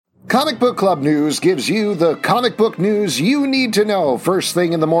Comic Book Club News gives you the comic book news you need to know first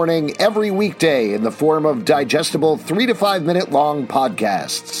thing in the morning every weekday in the form of digestible 3 to 5 minute long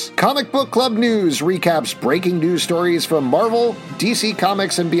podcasts. Comic Book Club News recaps breaking news stories from Marvel, DC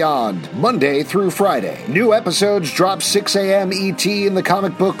Comics, and beyond, Monday through Friday. New episodes drop 6 a.m. ET in the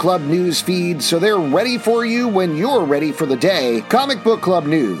Comic Book Club News feed, so they're ready for you when you're ready for the day. Comic Book Club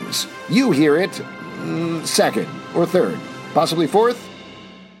News. You hear it second or third, possibly fourth.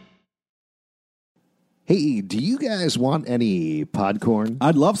 Hey, do you guys want any Podcorn?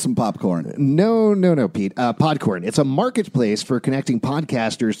 I'd love some popcorn. No, Pete. Podcorn. It's a marketplace for connecting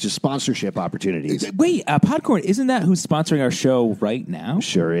podcasters to sponsorship opportunities. Wait, Podcorn, isn't that who's sponsoring our show right now?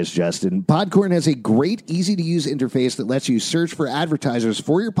 Sure is, Justin. Podcorn has a great, easy-to-use interface that lets you search for advertisers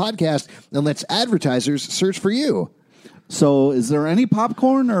for your podcast and lets advertisers search for you. So is there any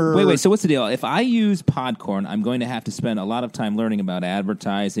popcorn or... Wait, so what's the deal? If I use Podcorn, I'm going to have to spend a lot of time learning about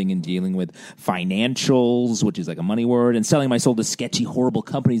advertising and dealing with financials, which is like a money word, and selling my soul to sketchy, horrible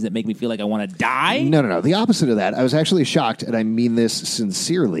companies that make me feel like I want to die? No. The opposite of that. I was actually shocked, and I mean this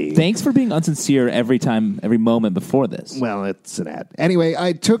sincerely. Thanks for being unsincere every moment before this. Well, it's an ad. Anyway,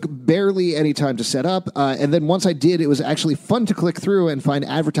 I took barely any time to set up, and then once I did, it was actually fun to click through and find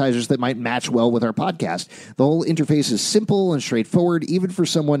advertisers that might match well with our podcast. The whole interface is simple and straightforward, even for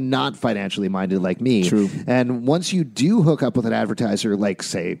someone not financially minded like me. True. And once you do hook up with an advertiser like,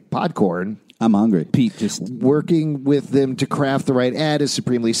 say, Podcorn, I'm hungry. Pete, just working with them to craft the right ad is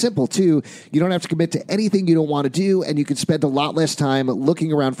supremely simple, too. You don't have to commit to anything you don't want to do, and you can spend a lot less time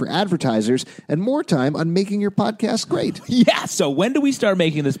looking around for advertisers and more time on making your podcast great. Yeah, so when do we start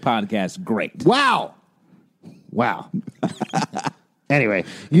making this podcast great? Wow. Anyway,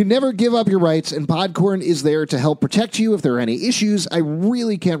 you never give up your rights, and Podcorn is there to help protect you if there are any issues. I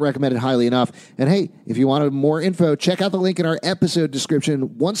really can't recommend it highly enough. And hey, if you wanted more info, check out the link in our episode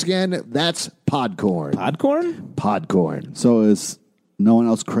description. Once again, that's Podcorn. Podcorn. So is no one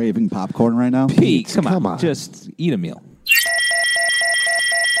else craving popcorn right now? Pete, come on. Just eat a meal.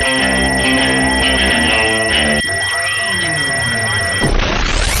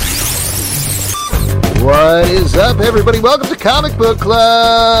 What is up, everybody? Welcome to Comic Book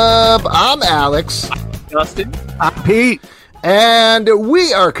Club. I'm Alex. Justin. I'm Pete. And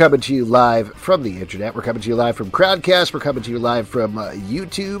we are coming to you live from the internet. We're coming to you live from Crowdcast. We're coming to you live from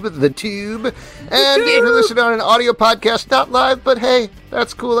YouTube, the Tube. And if you're listening on an audio podcast, not live, but hey,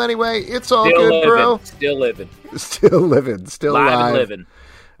 that's cool anyway. It's all Still good, living. bro. Still living. Still live live. and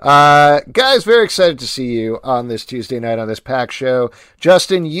living. Guys, very excited to see you on this Tuesday night on this pack show.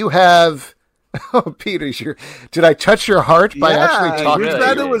 Justin, you have... Oh, Peter, did I touch your heart by actually talking you to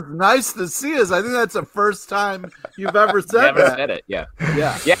said you? it was nice to see us. I think that's the first time you've ever said Never that. said it, yeah.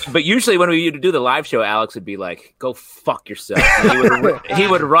 But usually when we do the live show, Alex would be like, "Go fuck yourself." And he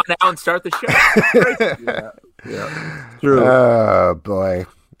would run out and start the show. Yeah. True. Oh, boy.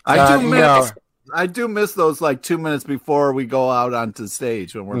 I do miss those like 2 minutes before we go out onto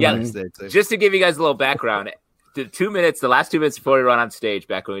stage when we're on stage. Just to give you guys a little background, the last 2 minutes before we run on stage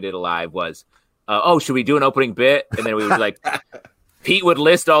back when we did a live was, should we do an opening bit? And then we would like, Pete would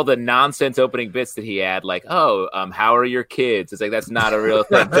list all the nonsense opening bits that he had, like, how are your kids? It's like, that's not a real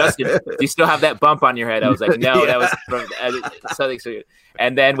thing. Justin, do you still have that bump on your head? I was like, no, that was from something.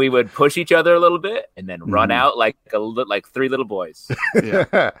 And then we would push each other a little bit and then run out like three little boys.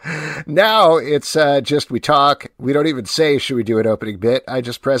 Yeah. Now it's just we talk. We don't even say, should we do an opening bit? I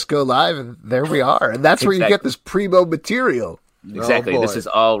just press go live and there we are. And that's where you get this primo material. Exactly. Oh, this is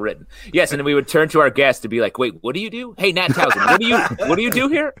all written. Yes, and then we would turn to our guest to be like, "Wait, what do you do? Hey, Nat Towson, what do you do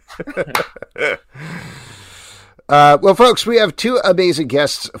here?" Well, folks, we have two amazing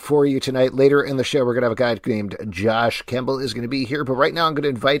guests for you tonight. Later in the show, we're going to have a guy named Josh Kemble is going to be here. But right now, I'm going to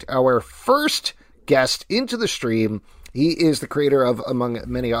invite our first guest into the stream. He is the creator of, among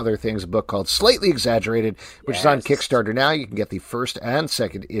many other things, a book called Slightly Exaggerated, which is on Kickstarter now. You can get the first and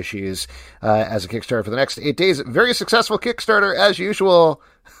second issues as a Kickstarter for the next 8 days. Very successful Kickstarter, as usual,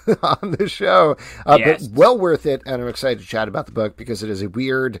 on the show. But well worth it, and I'm excited to chat about the book because it is a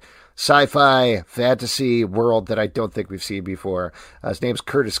weird sci-fi fantasy world that I don't think we've seen before. His name's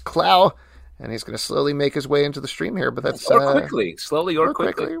Curtis Clow, and he's going to slowly make his way into the stream here. But that's slowly or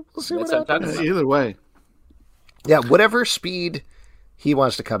quickly. We'll see what happens. Either way. Yeah, whatever speed he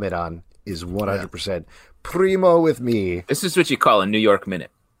wants to come in on is 100% primo with me. This is what you call a New York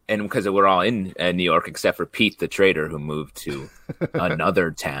minute. And because we're all in New York, except for Pete the trader, who moved to another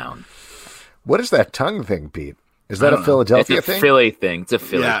town. What is that tongue thing, Pete? Is that a Philadelphia thing? It's a Philly thing. It's a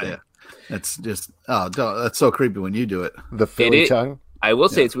Philly thing. Yeah. It's just, that's so creepy when you do it. The Philly tongue? I will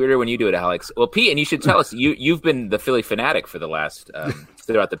say it's weirder when you do it, Alex. Well, Pete, and you should tell us, you've been the Philly fanatic for the last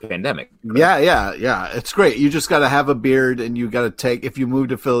throughout the pandemic. Yeah. It's great. You just got to have a beard, and you got to take. If you move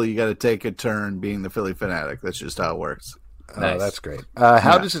to Philly, you got to take a turn being the Philly fanatic. That's just how it works. Nice. Oh, that's great.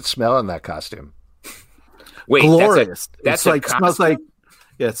 How does it smell in that costume? Wait, glorious. That's like smells like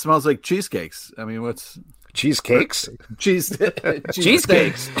it smells like cheesecakes. I mean, what's cheesecakes?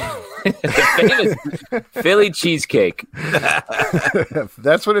 Cheesecakes. Famous Philly cheesecake.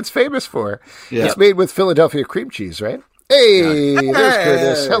 That's what it's famous for. Yeah. It's made with Philadelphia cream cheese, right? Hey, there's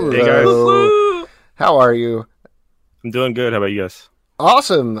Curtis. Hello. Hey, guys. How are you? I'm doing good. How about you guys?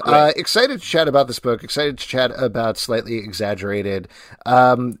 Awesome. Excited to chat about this book. Excited to chat about Slightly Exaggerated.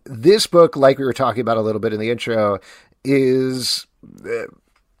 This book, like we were talking about a little bit in the intro, is...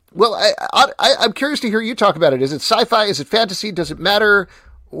 well, I'm curious to hear you talk about it. Is it sci-fi? Is it fantasy? Does it matter?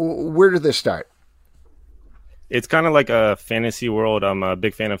 Where did this start? It's kind of like a fantasy world. I'm a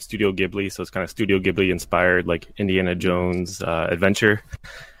big fan of Studio Ghibli, so it's kind of Studio Ghibli inspired, like Indiana Jones adventure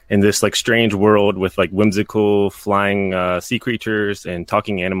in this like strange world with like whimsical flying sea creatures and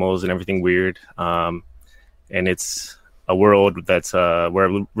talking animals and everything weird. And it's a world that's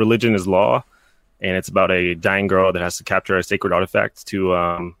where religion is law, and it's about a dying girl that has to capture a sacred artifact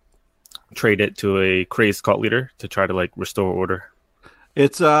to trade it to a crazed cult leader to try to like restore order.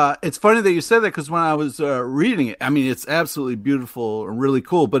 It's funny that you said that, because when I was reading it, I mean, it's absolutely beautiful and really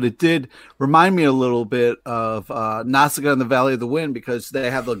cool, but it did remind me a little bit of Nausicaa and the Valley of the Wind, because they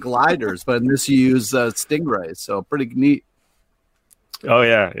have the gliders, but in this you use stingrays, so pretty neat. Oh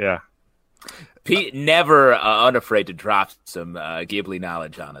yeah. Pete never unafraid to drop some Ghibli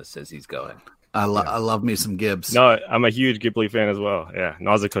knowledge on us as he's going. I love me some Gibbs. No, I'm a huge Ghibli fan as well. Yeah,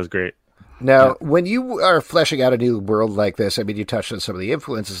 Nausicaa's great. Now, when you are fleshing out a new world like this, I mean, you touched on some of the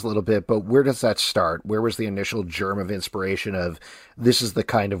influences a little bit, but where does that start? Where was the initial germ of inspiration of this is the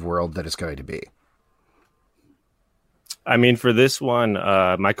kind of world that it's going to be? I mean, for this one,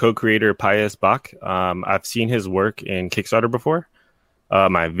 my co-creator, Pius Bach, I've seen his work in Kickstarter before.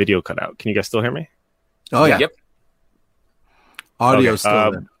 My video cut out. Can you guys still hear me? Oh, yeah. Yep. Audio's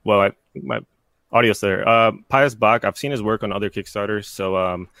still there. Well, my audio's there. Pius Bach, I've seen his work on other Kickstarters,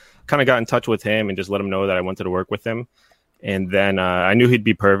 so kind of got in touch with him and just let him know that I wanted to work with him. And then I knew he'd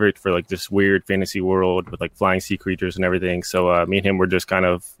be perfect for like this weird fantasy world with like flying sea creatures and everything. So me and him were just kind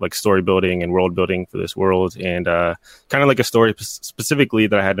of like story building and world building for this world, and kind of like a story specifically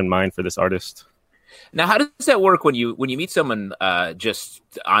that I had in mind for this artist. Now, how does that work when you meet someone just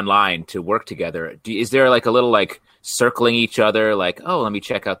online to work together? Is there like a little like circling each other, like, oh, let me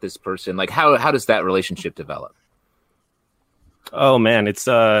check out this person? Like, how does that relationship develop? Oh man, it's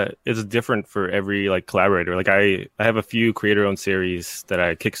different for every like collaborator. Like I have a few creator-owned series that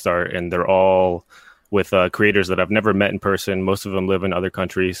I kickstart, and they're all with creators that I've never met in person. Most of them live in other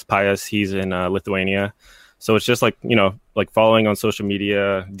countries. Pius, he's in Lithuania. So it's just like, like following on social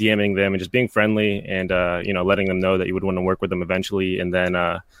media, DMing them and just being friendly and, letting them know that you would want to work with them eventually. And then,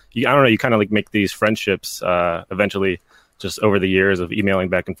 you kind of like make these friendships eventually just over the years of emailing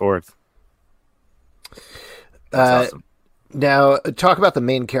back and forth. That's awesome. Now, talk about the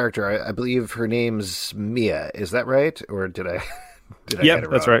main character. I believe her name's Mia. Is that right? Or did I get it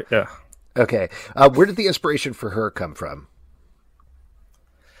wrong? That's right. Yeah. Okay. Where did the inspiration for her come from?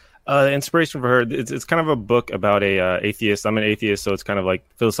 The inspiration for her, it's kind of a book about a atheist. I'm an atheist, so it's kind of like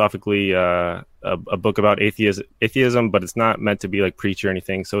philosophically a book about atheism, but it's not meant to be like preachy or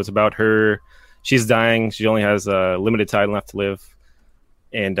anything. So it's about her. She's dying. She only has limited time left to live.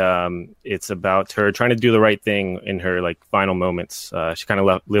 And it's about her trying to do the right thing in her like final moments. She kind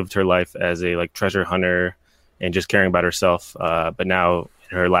of lived her life as a like treasure hunter and just caring about herself. But now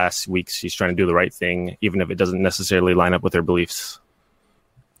in her last weeks, she's trying to do the right thing, even if it doesn't necessarily line up with her beliefs.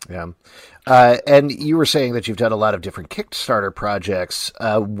 Yeah. And you were saying that you've done a lot of different Kickstarter projects.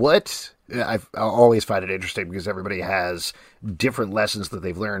 I always find it interesting because everybody has different lessons that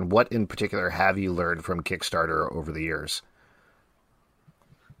they've learned. What in particular have you learned from Kickstarter over the years?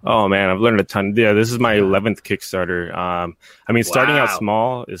 Oh man, I've learned a ton. Yeah, this is my 11th Kickstarter. Starting out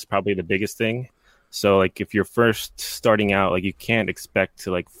small is probably the biggest thing. So like if you're first starting out, like you can't expect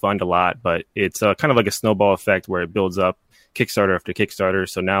to like fund a lot, but it's kind of like a snowball effect where it builds up Kickstarter after Kickstarter.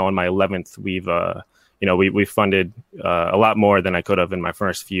 So now on my 11th, we've funded a lot more than I could have in my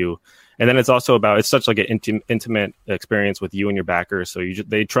first few. And then it's also about, it's such like an intimate experience with you and your backers. So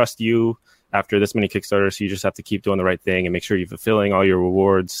they trust you after this many Kickstarters. So you just have to keep doing the right thing and make sure you're fulfilling all your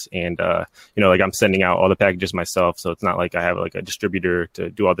rewards. And, like I'm sending out all the packages myself. So it's not like I have like a distributor to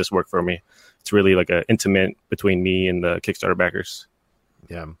do all this work for me. It's really like an intimate between me and the Kickstarter backers.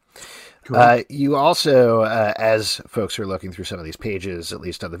 Yeah. Cool. You also, as folks who are looking through some of these pages, at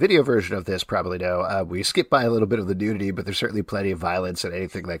least on the video version of this, probably know, we skip by a little bit of the nudity, but there's certainly plenty of violence and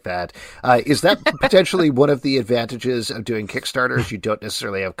anything like that. Is that potentially one of the advantages of doing Kickstarters? You don't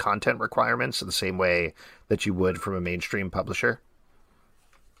necessarily have content requirements in the same way that you would from a mainstream publisher?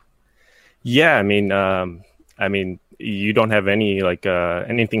 Yeah, I mean, you don't have any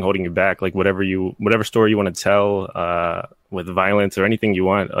anything holding you back. Like whatever story you want to tell with violence or anything you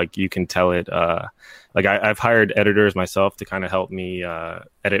want, like you can tell it. I've hired editors myself to kind of help me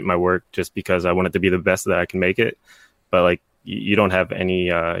edit my work, just because I want it to be the best that I can make it. But like you don't have any,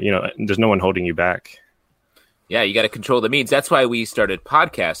 there's no one holding you back. Yeah, you got to control the means. That's why we started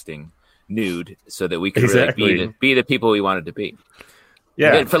podcasting nude, so that we could Exactly. really be the people we wanted to be.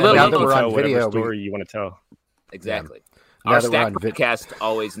 Yeah, And for little now you that can we're tell on whatever video, story you want to tell. Exactly. Now Our that we're Stack on podcast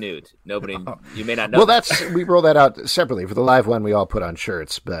always nude. Nobody, you may not know. Well, we roll that out separately. For the live one, we all put on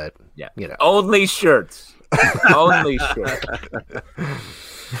shirts, but yeah, only only shirts. Only shirts.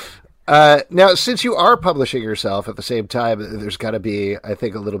 Now, since you are publishing yourself at the same time, there's got to be, I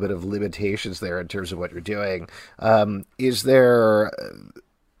think, a little bit of limitations there in terms of what you're doing. Is there?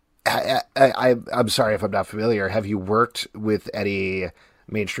 I'm sorry if I'm not familiar. Have you worked with any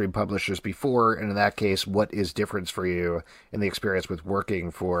mainstream publishers before? And in that case, what is difference for you in the experience with working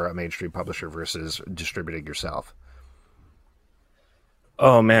for a mainstream publisher versus distributing yourself?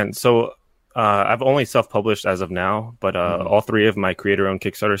 Oh man, so I've only self-published as of now, but all three of my creator-owned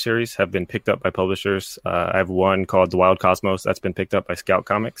Kickstarter series have been picked up by publishers. I have one called The Wild Cosmos that's been picked up by Scout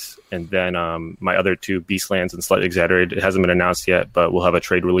Comics, and then my other two, Beastlands and Slightly Exaggerated, it hasn't been announced yet, but we'll have a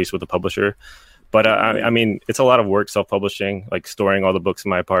trade release with the publisher. But I mean, it's a lot of work self-publishing, like storing all the books in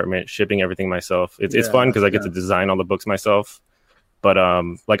my apartment, shipping everything myself. It's fun because I get to design all the books myself. But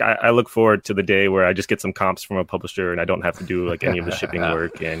I look forward to the day where I just get some comps from a publisher and I don't have to do like any of the shipping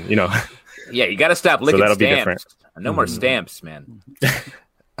work, and Yeah, you got to stop licking that'll be stamps. different. No more stamps, man.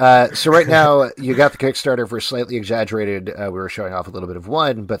 So right now, you got the Kickstarter for Slightly Exaggerated. We were showing off a little bit of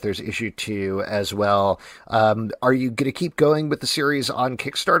one, but there's issue 2 as well. Are you going to keep going with the series on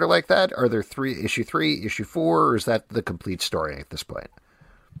Kickstarter like that? Are there issue 3, issue 4, or is that the complete story at this point?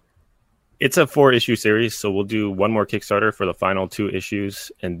 It's a 4-issue series, so we'll do one more Kickstarter for the final 2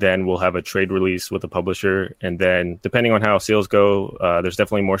 issues, and then we'll have a trade release with the publisher. And then, depending on how sales go, there's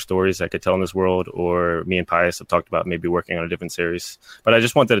definitely more stories I could tell in this world, or me and Pius have talked about maybe working on a different series. But I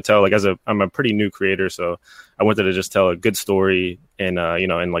just wanted to tell, I'm a pretty new creator, so I wanted to just tell a good story in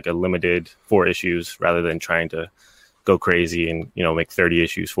like a limited 4 issues, rather than trying to go crazy and, make 30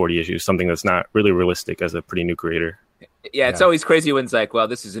 issues, 40 issues, something that's not really realistic as a pretty new creator. Yeah, it's always crazy when it's like, well,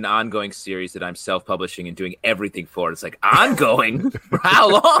 this is an ongoing series that I'm self-publishing and doing everything for. It's like, ongoing? For how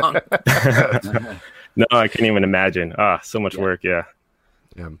long? No, I can't even imagine. So much work, yeah.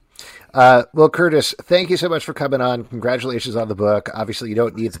 Well, Curtis, thank you so much for coming on. Congratulations on the book. Obviously, you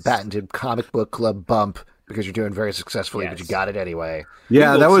don't need the patented comic book club bump because you're doing very successfully, but you got it anyway.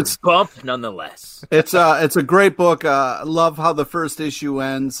 Yeah, that was bump nonetheless. It's a great book. I love how the first issue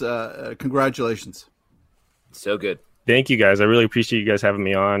ends. Congratulations. So good. Thank you, guys. I really appreciate you guys having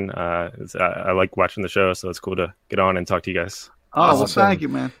me on. I like watching the show, so it's cool to get on and talk to you guys. Oh, well, thank you,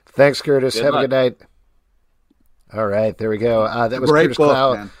 man. Thanks, Curtis. Good Have luck. a good night. All right, there we go. That was Great Curtis book,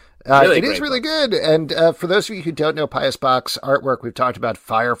 Clow. man. Really it is great really good. And for those of you who don't know Pius Bach's artwork, we've talked about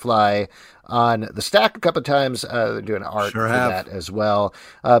Firefly on the Stack a couple of times. They're doing art Sure for have. that as well.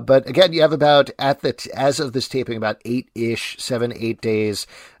 But again, you have about, as of this taping, about 7-8 days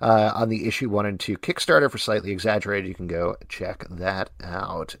on the issue 1 and 2 Kickstarter for Slightly Exaggerated. You can go check that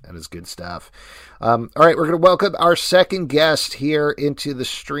out. That is good stuff. All right, we're going to welcome our second guest here into the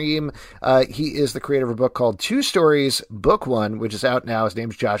stream. He is the creator of a book called Two Stories, Book 1, which is out now. His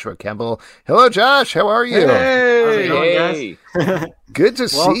name's Joshua Kemble. Hello, Josh. How are you? Hey. Good to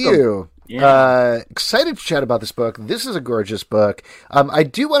see you. Excited to chat about this book. This is a gorgeous book. I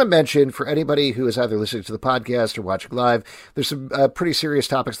do want to mention, for anybody who is either listening to the podcast or watching live, there's some pretty serious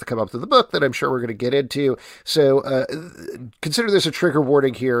topics that come up through the book that I'm sure we're going to get into. So consider this a trigger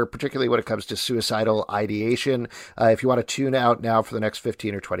warning here, particularly when it comes to suicidal ideation. If you want to tune out now for the next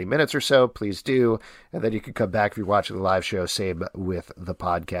 15 or 20 minutes or so, please do. And then you can come back if you're watching the live show, same with the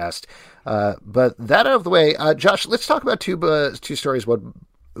podcast. But that out of the way, Josh, let's talk about two stories. God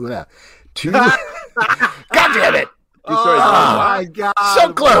damn it! Oh my God!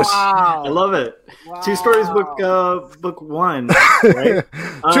 So close. Wow. I love it. Wow. Two Stories book 1. Right?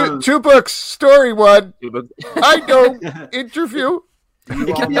 Two books. Story 1. I know. Interview.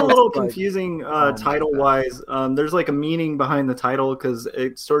 It can be a little confusing title-wise. There's like a meaning behind the title because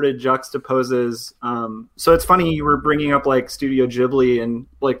it sort of juxtaposes. So it's funny you were bringing up like Studio Ghibli and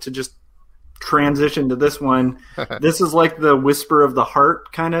like to just transition to this one. This is like the Whisper of the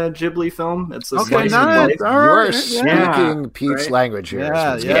Heart kind of Ghibli film. It's a slice of life. You are speaking Pete's language here.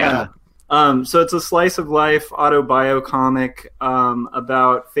 Yeah. So it's a slice of life autobio comic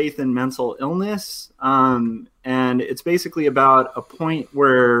about faith and mental illness. And it's basically about a point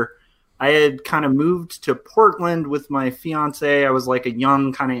where I had kind of moved to Portland with my fiance. I was like a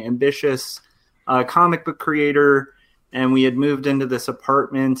young, kind of ambitious comic book creator. And we had moved into this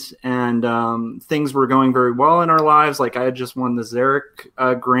apartment and things were going very well in our lives. Like I had just won the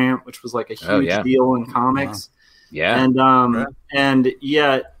Zarek grant, which was like a huge deal in comics. Wow. Yeah. And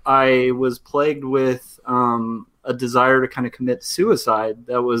yet I was plagued with a desire to kind of commit suicide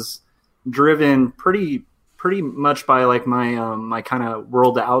that was driven pretty much by like my my kind of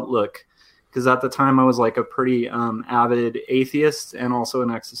world outlook. Because at the time I was like a pretty avid atheist and also an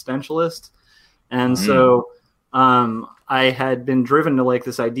existentialist. And so I had been driven to like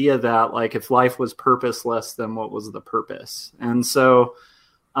this idea that like if life was purposeless, then what was the purpose? And so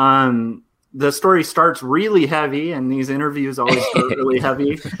the story starts really heavy, and these interviews always start really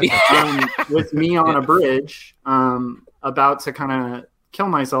heavy, with me on a bridge about to kind of kill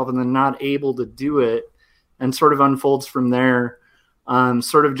myself and then not able to do it, and sort of unfolds from there,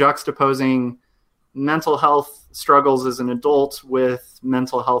 sort of juxtaposing mental health struggles as an adult with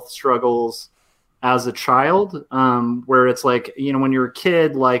mental health struggles as a child, where it's like, you know, when you're a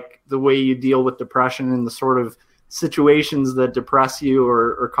kid, like the way you deal with depression and the sort of situations that depress you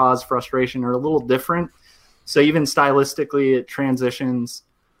or cause frustration are a little different. So even stylistically, it transitions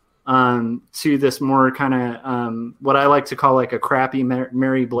to this more kind of what I like to call like a crappy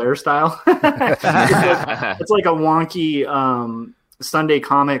Mary Blair style. It's like a wonky Sunday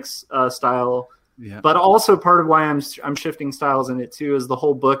comics style. Yeah. But also part of why I'm shifting styles in it too is the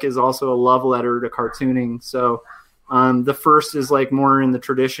whole book is also a love letter to cartooning. So the first is like more in the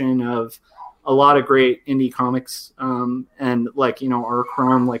tradition of a lot of great indie comics and like, you know, our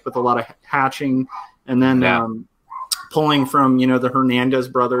Chrome, like with a lot of hatching, and then pulling from, you know, the Hernandez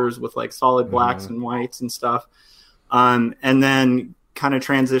brothers with like solid blacks and whites and stuff. And then kind of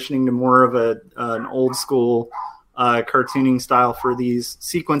transitioning to more of an old school cartooning style for these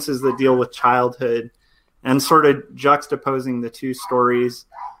sequences that deal with childhood and sort of juxtaposing the two stories.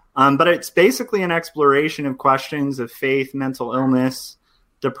 But it's basically an exploration of questions of faith, mental illness,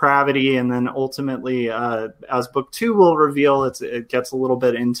 depravity, and then ultimately, as book 2 will reveal, it gets a little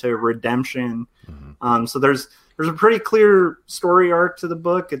bit into redemption. So there's a pretty clear story arc to the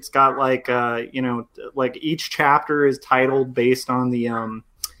book. It's got like you know, like each chapter is titled based on the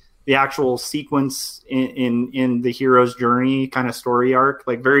actual sequence in the hero's journey kind of story arc,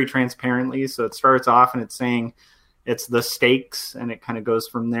 like very transparently. So it starts off and it's saying it's the stakes, and it kind of goes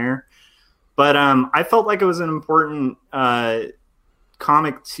from there. But I felt like it was an important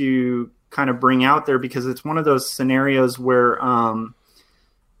comic to kind of bring out there because it's one of those scenarios where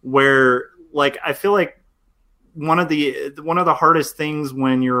like I feel like one of the hardest things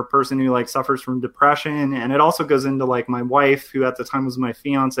when you're a person who like suffers from depression, and it also goes into like my wife, who at the time was my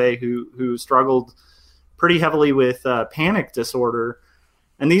fiance, who struggled pretty heavily with panic disorder.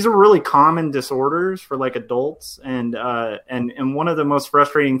 And these are really common disorders for like adults. And one of the most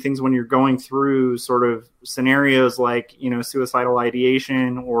frustrating things when you're going through sort of scenarios like, you know, suicidal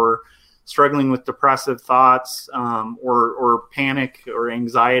ideation or struggling with depressive thoughts or panic or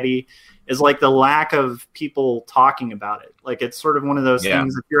anxiety is like the lack of people talking about it. Like it's sort of one of those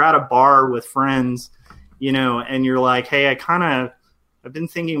things. If you're at a bar with friends, you know, and you're like, hey, I've been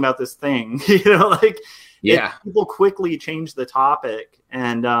thinking about this thing, you know, like, people quickly change the topic.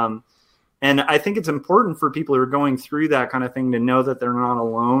 And I think it's important for people who are going through that kind of thing to know that they're not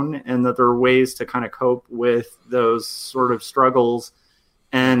alone and that there are ways to kind of cope with those sort of struggles.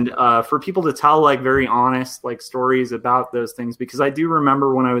 And for people to tell like very honest like stories about those things, because I do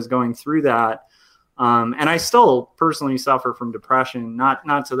remember when I was going through that, and I still personally suffer from depression,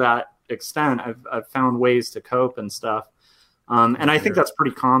 not to that extent. I've found ways to cope and stuff. And I think that's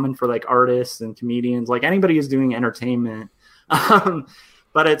pretty common for like artists and comedians, like anybody who's doing entertainment.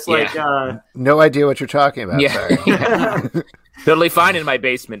 But it's like no idea what you're talking about. Yeah. Totally fine in my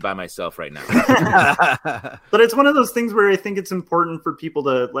basement by myself right now. But it's one of those things where I think it's important for people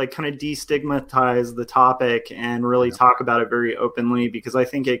to like kind of destigmatize the topic and really talk about it very openly, because I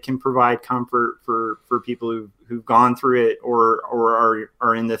think it can provide comfort for people who've gone through it or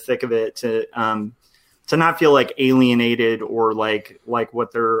are in the thick of it to to not feel like alienated or like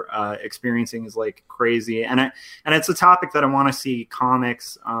what they're experiencing is like crazy. And it's a topic that I want to see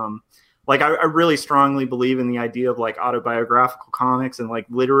comics. Like I really strongly believe in the idea of like autobiographical comics and like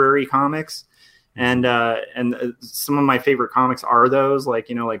literary comics. And some of my favorite comics are those, like,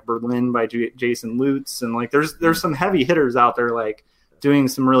 you know, like Berlin by Jason Lutz. And like, there's some heavy hitters out there, like doing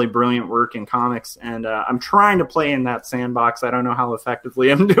some really brilliant work in comics. And I'm trying to play in that sandbox. I don't know how effectively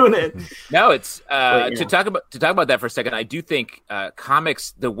I'm doing it. No, it's to talk about that for a second. I do think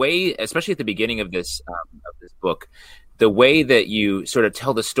comics, the way, especially at the beginning of this book, the way that you sort of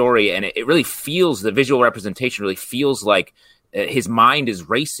tell the story, and it really feels, the visual representation really feels like his mind is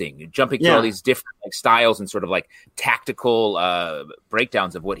racing, jumping through all these different like styles and sort of like tactical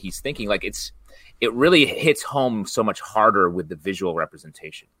breakdowns of what he's thinking. Like it really hits home so much harder with the visual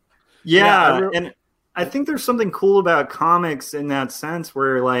representation. Yeah, and I think there's something cool about comics in that sense,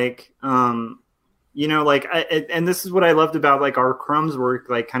 where like, you know, like, and this is what I loved about like our Crumbs work,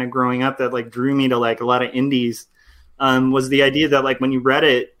 like kind of growing up, that like drew me to like a lot of indies, was the idea that like when you read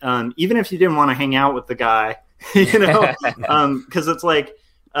it, even if you didn't want to hang out with the guy, you know, because it's like,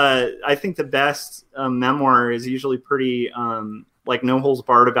 I think the best memoir is usually pretty like no holds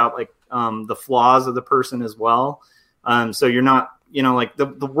barred about like the flaws of the person as well. So you're not, you know, like the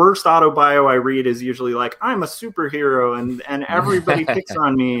worst autobio I read is usually like, I'm a superhero and everybody picks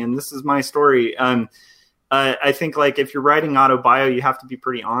on me and this is my story. I think like if you're writing autobio, you have to be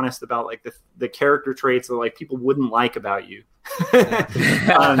pretty honest about like the character traits that like people wouldn't like about you.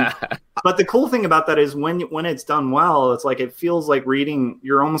 But the cool thing about that is when it's done well, it's like it feels like reading.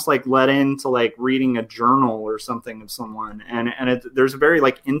 You're almost like let into like reading a journal or something of someone, and there's a very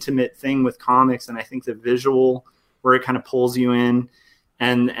like intimate thing with comics, and I think the visual where it kind of pulls you in,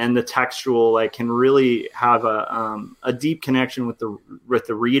 and the textual like can really have a deep connection with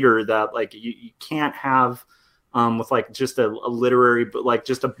the reader that like you can't have with like just a literary, but like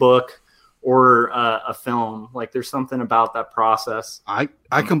just a book or a film. Like there's something about that process. I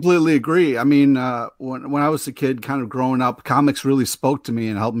completely agree. I mean, when I was a kid, kind of growing up, comics really spoke to me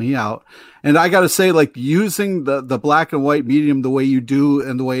and helped me out. And I got to say, like using the black and white medium the way you do,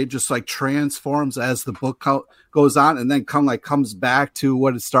 and the way it just like transforms as the book goes on, and then comes back to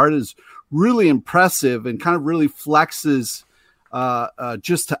what it started, is really impressive and kind of really flexes.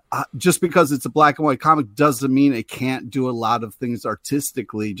 Just because it's a black and white comic doesn't mean it can't do a lot of things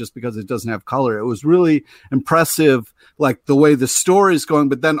artistically just because it doesn't have color. It was really impressive, like the way the story is going,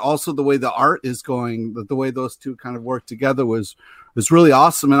 but then also the way the art is going, the way those two kind of work together was really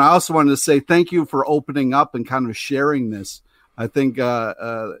awesome. And I also wanted to say thank you for opening up and kind of sharing this. I think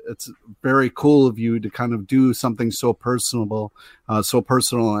it's very cool of you to kind of do something so personal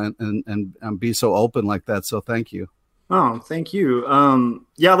and be so open like that. So thank you. Oh, thank you.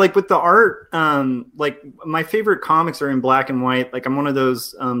 Yeah, like with the art, like my favorite comics are in black and white. Like I'm one of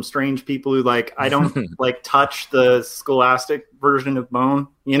those strange people who like I don't like touch the Scholastic version of Bone.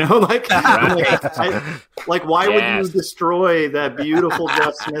 You know, like why would you destroy that beautiful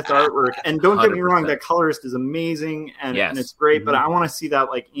Jeff Smith artwork? And don't get me wrong, that colorist is amazing and it's great, but I want to see that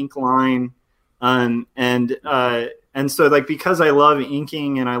like ink line, and so like because I love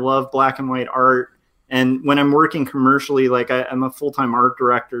inking and I love black and white art. And when I'm working commercially, like I'm a full-time art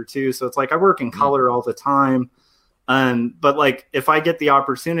director too. So it's like I work in color all the time. But like if I get the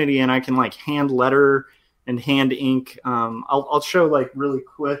opportunity and I can like hand letter and hand ink, I'll show like really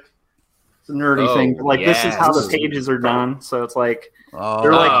quick. It's a nerdy thing. But, like this is how the pages are done. So it's like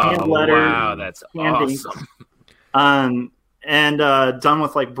they're like hand letter. Wow, that's hand awesome. Ink, and done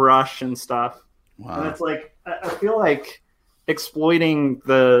with like brush and stuff. Wow. And it's like I feel like exploiting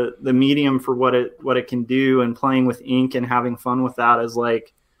the medium for what it can do and playing with ink and having fun with that is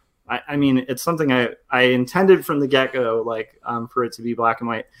like, I mean, it's something I intended from the get-go, like for it to be black and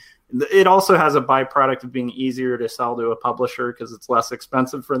white. It also has a byproduct of being easier to sell to a publisher because it's less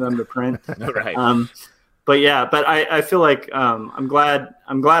expensive for them to print. Right. But I feel like I'm glad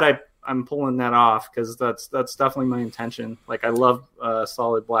I'm pulling that off because that's definitely my intention. Like I love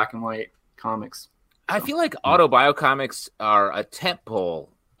solid black and white comics. I feel like autobio comics are a tentpole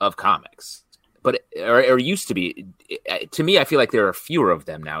of comics, but or used to be. To me, I feel like there are fewer of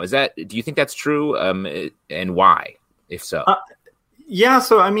them now. Do you think that's true? And why, if so? Yeah,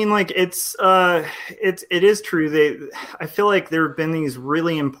 so I mean, like it is true. I feel like there have been these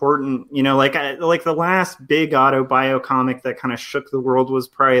really important, you know, like the last big autobio comic that kind of shook the world was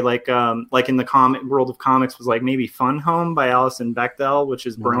probably like in the comic world of comics was like maybe Fun Home by Alison Bechdel, which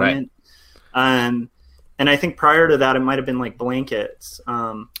is brilliant. Right. And I think prior to that, it might have been like Blankets.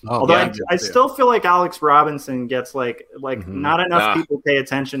 Although yeah, I still feel like Alex Robinson gets like not enough people pay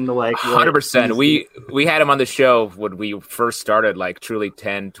attention to like 100%. We had him on the show when we first started, like truly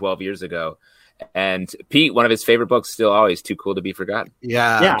 10, 12 years ago. And Pete, one of his favorite books, still always Too Cool to Be Forgotten.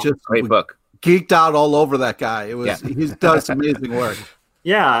 Yeah. Just great book. Geeked out all over that guy. He does amazing work.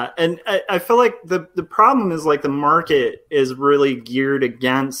 Yeah, and I feel like the problem is like the market is really geared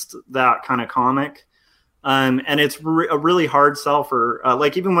against that kind of comic. And it's a really hard sell for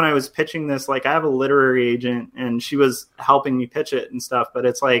like, even when I was pitching this, like I have a literary agent and she was helping me pitch it and stuff, but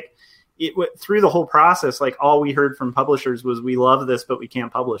it's like through the whole process, like all we heard from publishers was, we love this, but we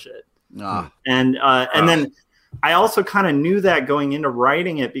can't publish it. And then I also kind of knew that going into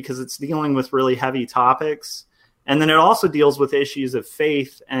writing it, because it's dealing with really heavy topics. And then it also deals with issues of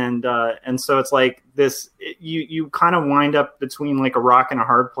faith. And so it's like this, you kind of wind up between like a rock and a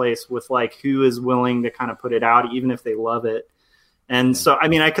hard place with like who is willing to kind of put it out, even if they love it. And so, I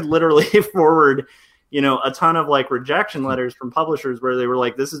mean, I could literally forward, a ton of like rejection letters from publishers where they were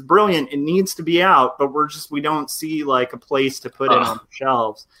like, this is brilliant, it needs to be out, but we don't see like a place to put it on the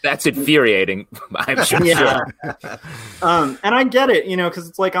shelves. That's infuriating. I'm sure. Yeah. And I get it, because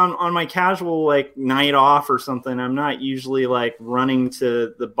it's like on my casual like night off or something, I'm not usually like running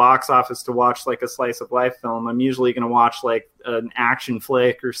to the box office to watch like a slice of life film. I'm usually going to watch like an action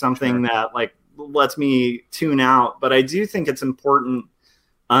flick or something that like lets me tune out. But I do think it's important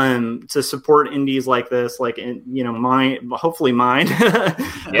to support indies like this, like hopefully mine,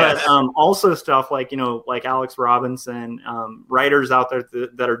 but also stuff like like Alex Robinson, writers out there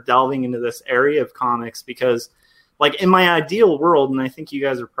that are delving into this area of comics. Because like in my ideal world, and I think you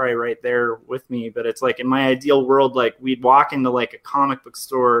guys are probably right there with me, but it's like in my ideal world, like we'd walk into like a comic book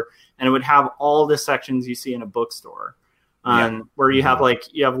store and it would have all the sections you see in a bookstore. Where you have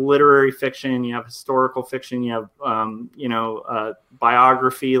literary fiction, you have historical fiction, you have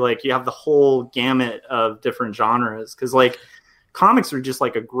biography, like you have the whole gamut of different genres. Because like comics are just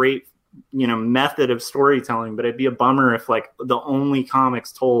like a great method of storytelling, but it'd be a bummer if like the only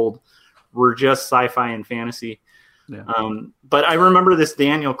comics told were just sci-fi and fantasy. But I remember this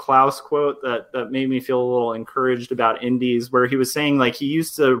Daniel Klaus quote that made me feel a little encouraged about indies, where he was saying like he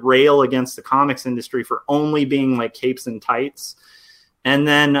used to rail against the comics industry for only being like capes and tights. And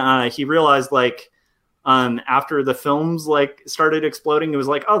then he realized like after the films like started exploding, it was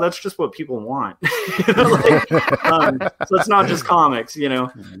like, oh, that's just what people want. So it's not just comics,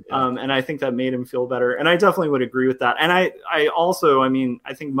 and I think that made him feel better. And I definitely would agree with that. And I also,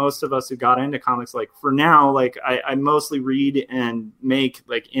 I think most of us who got into comics, like for now, like I mostly read and make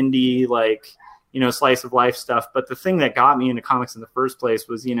like indie, like, slice of life stuff. But the thing that got me into comics in the first place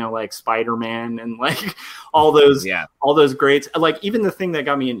was, like Spider-Man and like all those greats. Like even the thing that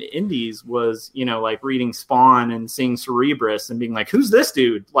got me into indies was, like reading Spawn and seeing Cerebrus and being like, who's this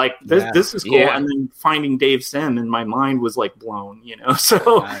dude? Like this is cool. Yeah. And then finding Dave Sim, and my mind was like blown,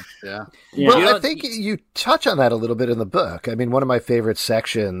 so. Yeah. Well, I think you touch on that a little bit in the book. I mean, one of my favorite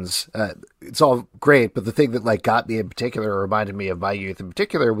sections, it's all great, but the thing that like got me in particular, or reminded me of my youth in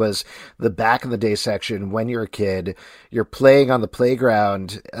particular, was the back in the day section. When you're a kid, you're playing on the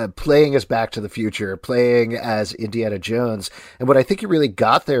playground, playing as Back to the Future, playing as Indiana Jones. And what I think you really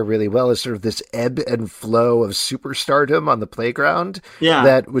got there really well is sort of this ebb and flow of superstardom on the playground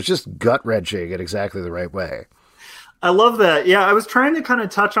that was just gut-wrenching in exactly the right way. I love that. Yeah, I was trying to kind of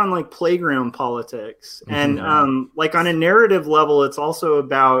touch on like playground politics. And like on a narrative level, it's also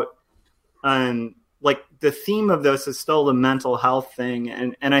about like the theme of this is still the mental health thing.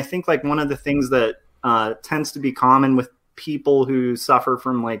 And I think like one of the things that tends to be common with people who suffer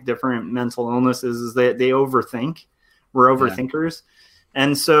from like different mental illnesses is that they overthink. We're overthinkers.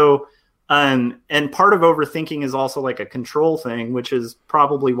 And so, and part of overthinking is also like a control thing, which is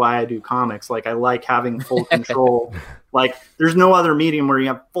probably why I do comics. Like I like having full control. Like there's no other medium where you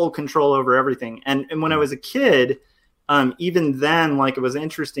have full control over everything. And when I was a kid, even then, like it was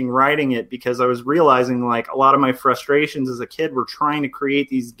interesting writing it, because I was realizing like a lot of my frustrations as a kid were trying to create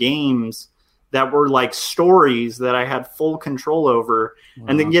these games that were like stories that I had full control over,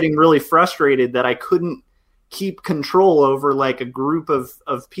 and then getting really frustrated that I couldn't keep control over like a group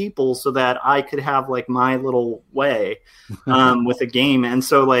of people so that I could have like my little way with a game. And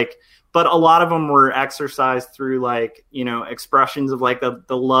so like, but a lot of them were exercised through like, expressions of like the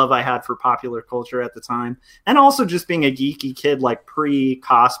love I had for popular culture at the time. And also just being a geeky kid, like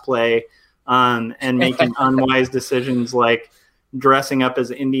pre-cosplay, and making unwise decisions like, dressing up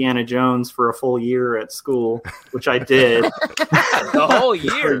as Indiana Jones for a full year at school, which I did. The whole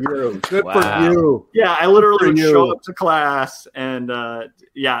year. Good Wow. for you. Yeah, I literally would Good for show you. up to class, and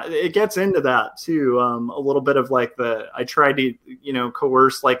yeah, it gets into that too. A little bit of like I tried to,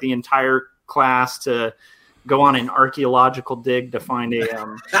 coerce like the entire class to go on an archaeological dig to find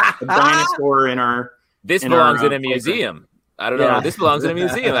a dinosaur in our. This in belongs our, in a playground. museum. I don't Yeah. know. This belongs in a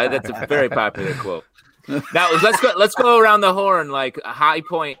museum. That's a very popular quote. Now let's go around the horn, like a high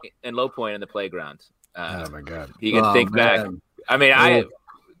point and low point in the playground. Oh my god! You can think back. man. I mean,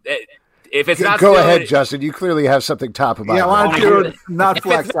 if it's not Go still ahead, Justin. You clearly have something top of mind. Yeah, why don't you not if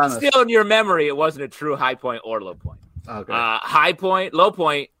flex it's on not us? still in your memory, it wasn't a true high point or low point. Okay. High point, low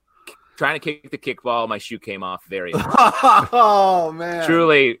point. Trying to kick the kickball, my shoe came off. Very Oh man.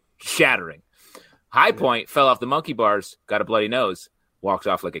 truly shattering. High point, fell off the monkey bars, got a bloody nose, walked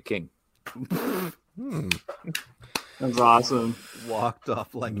off like a king. That's awesome. Walked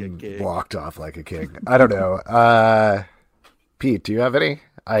off like a kid. Walked off like a king. I don't know. Pete, do you have any?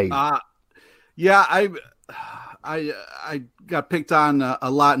 Yeah, I got picked on a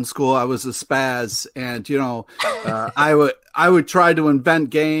lot in school. I was a spaz, and I would try to invent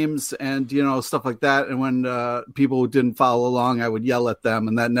games and stuff like that. And when people didn't follow along, I would yell at them,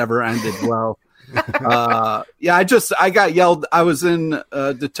 and that never ended well. I got yelled. I was in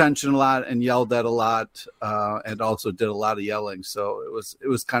detention a lot and yelled at a lot, and also did a lot of yelling. So it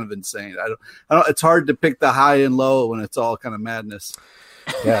was kind of insane. I don't. It's hard to pick the high and low when it's all kind of madness.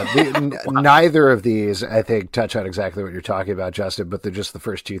 Yeah, neither of these, I think, touch on exactly what you're talking about, Justin, but they're just the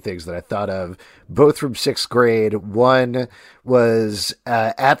first two things that I thought of, both from sixth grade. One was,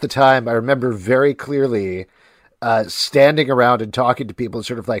 at the time, I remember very clearly standing around and talking to people,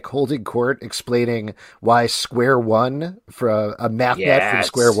 sort of like holding court, explaining why Square One, for a math net from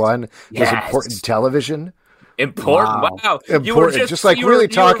Square One, was important television. Important. Wow. You were Important. Just like really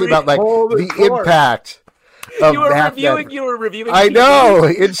talking about like holding the court. impact of you were math reviewing. net. You were reviewing. I TV. know,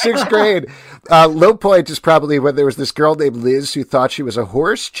 in sixth grade. Low point is probably when there was this girl named Liz who thought she was a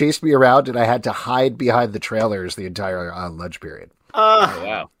horse, chased me around, and I had to hide behind the trailers the entire lunch period. Oh,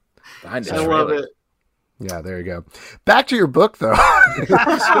 wow. Behind the I love trailer. it. Yeah, there you go. Back to your book, though.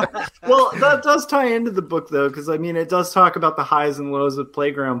 Well, that does tie into the book, though, because I mean, it does talk about the highs and lows of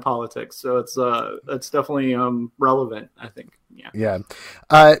playground politics. So it's definitely relevant, I think. Yeah. Yeah.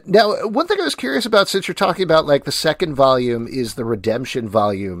 Now, one thing I was curious about, since you're talking about like the second volume is the redemption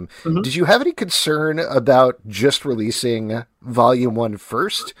volume, did you have any concern about just releasing volume 1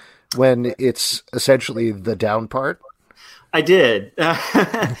 first when it's essentially the down part? I did.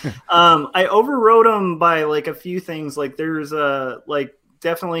 I overrode them by like a few things. Like there's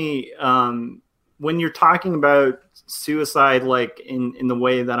definitely when you're talking about suicide, like in the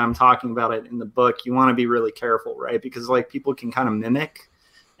way that I'm talking about it in the book, you want to be really careful, right? Because like people can kind of mimic,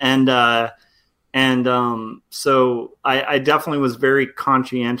 and so I definitely was very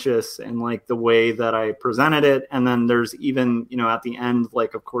conscientious in like the way that I presented it. And then there's even at the end,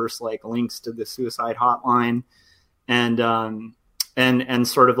 like of course, like links to the suicide hotline. And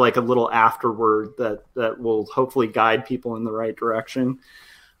sort of like a little afterword that will hopefully guide people in the right direction.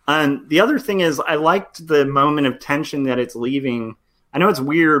 And the other thing is I liked the moment of tension that it's leaving. I know it's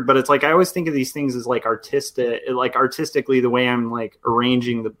weird, but it's like, I always think of these things as like artistically the way I'm like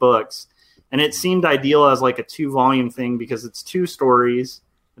arranging the books. And it seemed ideal as like a 2-volume thing because it's 2 stories.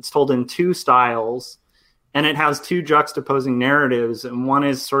 It's told in 2 styles and it has 2 juxtaposing narratives. And one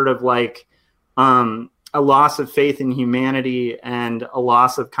is sort of like, a loss of faith in humanity and a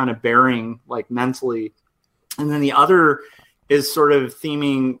loss of kind of bearing like mentally. And then the other is sort of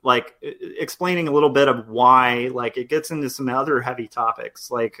theming, like explaining a little bit of why, like it gets into some other heavy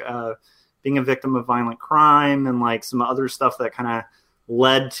topics, like being a victim of violent crime and like some other stuff that kind of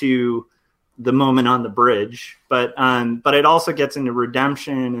led to the moment on the bridge. But it also gets into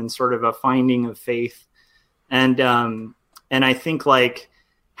redemption and sort of a finding of faith. And I think like,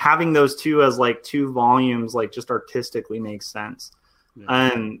 having those 2 as like 2 volumes, like just artistically makes sense.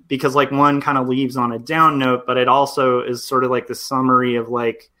 Because like one kind of leaves on a down note, but it also is sort of like the summary of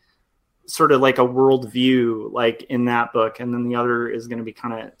like, sort of like a worldview, like in that book. And then the other is going to be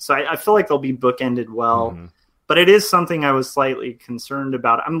kind of, so I feel like they'll be bookended well, but it is something I was slightly concerned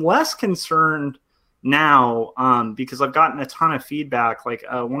about. I'm less concerned now because I've gotten a ton of feedback. Like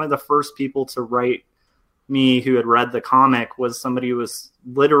one of the first people to write me who had read the comic was somebody who was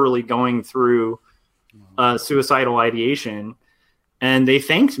literally going through suicidal ideation, and they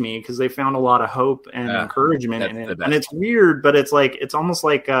thanked me because they found a lot of hope and encouragement in it. And it's weird, but it's like, it's almost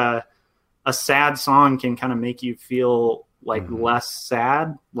like a sad song can kind of make you feel like less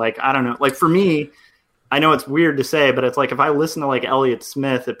sad. Like, I don't know, like for me, I know it's weird to say, but it's like if I listen to like Elliott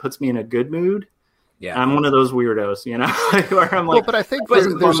Smith, it puts me in a good mood. Yeah, I'm one of those weirdos, you know, where I'm like. Well, but I think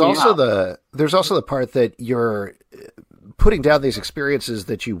there's also the part that you're putting down these experiences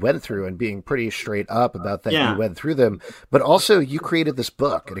that you went through and being pretty straight up about that you went through them, but also you created this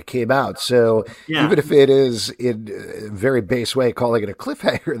book and it came out. So even if it is in a very base way calling it a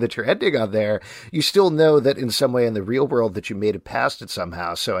cliffhanger that you're ending on there, you still know that in some way in the real world that you made it past it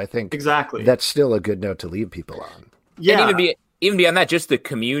somehow. So I think that's still a good note to leave people on. Yeah. And even beyond that, just the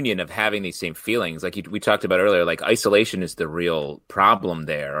communion of having these same feelings, like we talked about earlier, like isolation is the real problem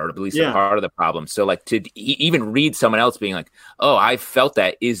there, or at least a part of the problem. So like to even read someone else being like, oh, I felt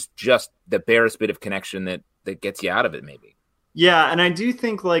that, is just the barest bit of connection that gets you out of it, maybe. Yeah, and I do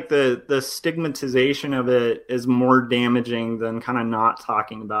think like the stigmatization of it is more damaging than kind of not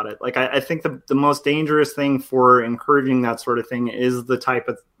talking about it. Like I think the most dangerous thing for encouraging that sort of thing is the type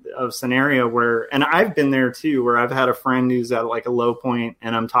of scenario where, and I've been there too, where I've had a friend who's at like a low point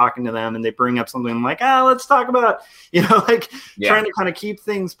and I'm talking to them and they bring up something like, let's talk about, like trying to kind of keep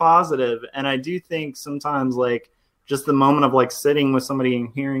things positive. And I do think sometimes like just the moment of like sitting with somebody and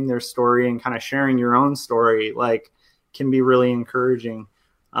hearing their story and kind of sharing your own story, like, can be really encouraging.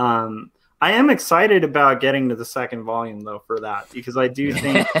 I am excited about getting to the second volume though for that, because I do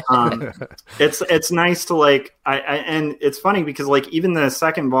think it's nice to like and it's funny because like even the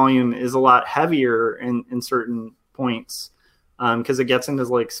second volume is a lot heavier in certain points because it gets into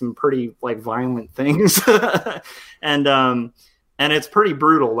like some pretty like violent things and it's pretty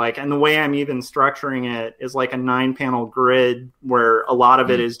brutal. Like, and the way I'm even structuring it is like a 9-panel grid where a lot of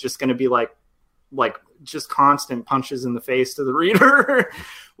it is just going to be like just constant punches in the face to the reader,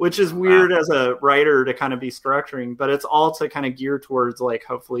 which is weird as a writer to kind of be structuring, but it's all to kind of gear towards like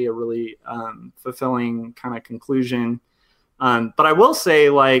hopefully a really fulfilling kind of conclusion. But I will say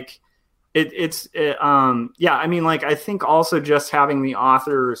like I mean, like, I think also just having the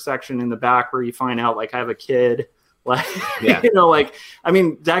author section in the back where you find out like I have a kid, like, like, I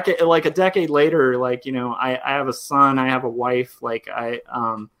mean, a decade later, like, I have a son, I have a wife, like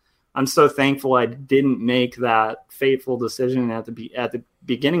I'm so thankful I didn't make that fateful decision at the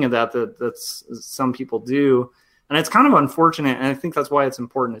beginning of that's some people do. And it's kind of unfortunate. And I think that's why it's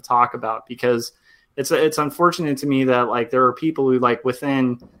important to talk about, because it's unfortunate to me that like there are people who like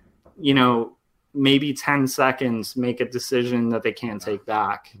within, maybe 10 seconds make a decision that they can't take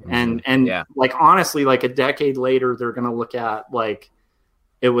back. And like, honestly, like a decade later, they're going to look at like,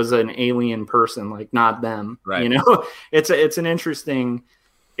 it was an alien person, like not them, right. It's an interesting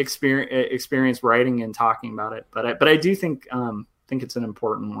experience writing and talking about it, but I do think it's an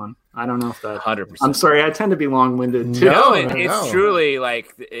important one. I don't know if that 100%. I'm sorry, I tend to be long-winded too. No, it's truly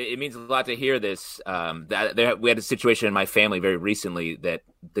like it means a lot to hear this. We had a situation in my family very recently that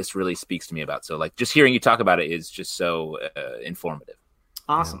this really speaks to me about. So like just hearing you talk about it is just so informative.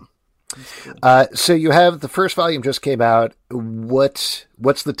 Awesome. So you have the first volume just came out. What's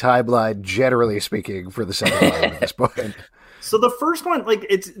the timeline, generally speaking, for the second volume at this point? So the first one, like,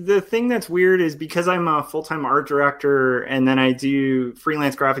 it's the thing that's weird is because I'm a full-time art director and then I do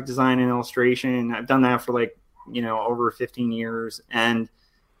freelance graphic design and illustration. I've done that for like, over 15 years. And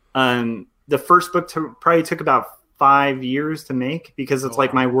the first book probably took about 5 years to make because it's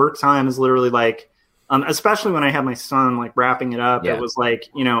like my work time is literally like, especially when I had my son, like wrapping it up, it was like,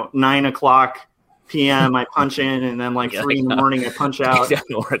 9:00 p.m. I punch in and then like 3 a.m. I punch out.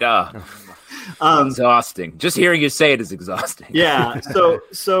 Exhausting. Just hearing you say it is exhausting. Yeah. So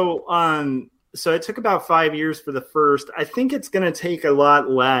it took about 5 years for the first. I think it's going to take a lot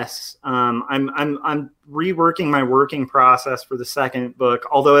less. I'm reworking my working process for the second book,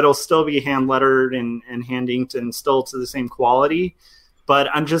 although it'll still be hand lettered and hand inked and still to the same quality. But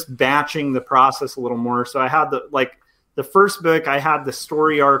I'm just batching the process a little more. So I had the first book, I had the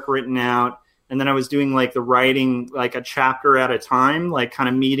story arc written out. And then I was doing like the writing, like a chapter at a time, like kind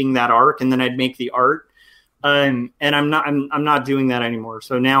of meeting that arc, and then I'd make the art. And I'm not doing that anymore.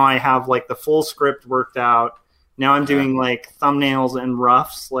 So now I have like the full script worked out. Now I'm doing like thumbnails and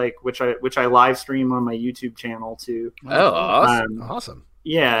roughs, like which I live stream on my YouTube channel too. Oh, awesome! Awesome.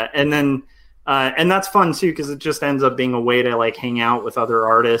 Yeah, and then and that's fun too because it just ends up being a way to like hang out with other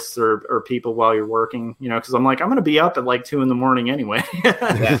artists or people while you're working. Because I'm like I'm gonna be up at like 2 a.m. anyway.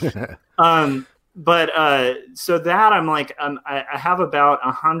 But so that I'm like I have about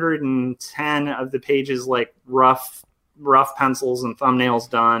 110 of the pages like rough pencils and thumbnails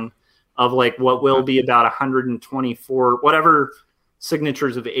done of like what will be about 124 whatever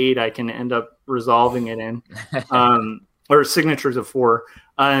signatures of 8 I can end up resolving it in or signatures of 4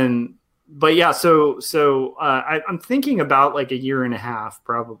 but yeah, I'm thinking about like a year and a half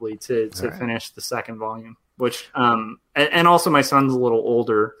probably to finish the second volume, which and also my son's a little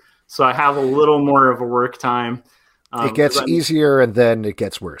older, so I have a little more of a work time. It gets easier and then it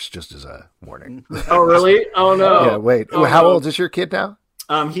gets worse, just as a warning. Oh, really? Oh, no. Yeah, wait. How old is your kid now?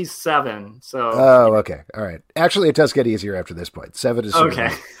 He's 7. So. Oh, okay. All right. Actually, it does get easier after this point. 7 is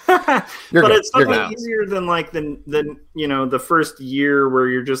okay. But it's something easier than like the first year where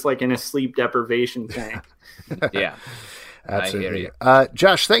you're just like in a sleep deprivation tank. Yeah. Absolutely.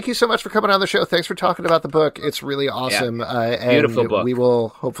 Josh, thank you so much for coming on the show. Thanks for talking about the book. It's really awesome. Yeah. Beautiful book. We will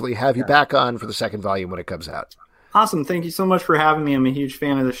hopefully have you back on for the second volume when it comes out. Awesome. Thank you so much for having me. I'm a huge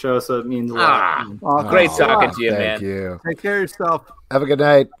fan of the show, so it means a lot. Great talking to you, man. Thank you. Take care of yourself. Have a good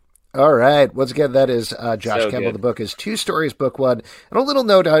night. All right. Once again, that is Josh Kemble. The book is Two Stories, Book 1. And a little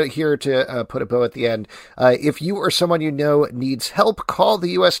note out here to put a bow at the end. If you or someone you know needs help, call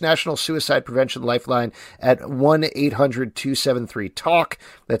the U.S. National Suicide Prevention Lifeline at 1-800-273-TALK.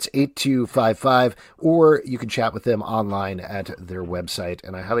 That's 8255. Or you can chat with them online at their website.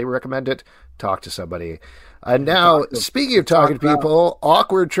 And I highly recommend it. Talk to somebody. And now, speaking of talking to people,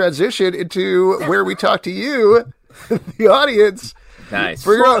 awkward transition into where we talk to you, the audience. Nice.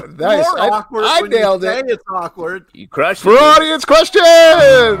 Nice. Awkward I nailed it. It's awkward. You crushed For it. audience questions!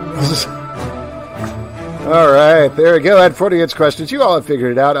 All right, there we go. And for audience questions, you all have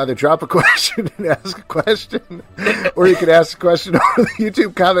figured it out. Either drop a question and ask a question, or you can ask a question over the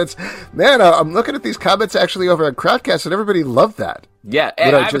YouTube comments. Man, I'm looking at these comments actually over on Crowdcast, and everybody loved that. Yeah,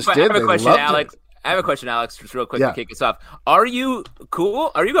 What I I just have did, a they question, loved Alex. it. I have a question, Alex, just real quick Yeah. to kick us off. Are you cool?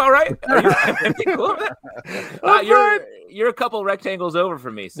 Are you all right? Are you cool with it? You're a couple rectangles over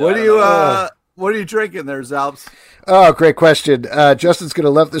from me. So What are you drinking there, Zalps? Oh, great question. Justin's going to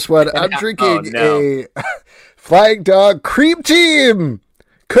love this one. I'm drinking a Flying Dog Cream Team.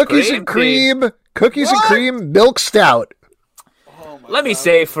 Cookies and cream milk stout. Let me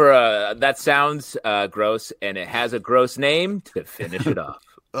say that sounds gross, and it has a gross name to finish it off.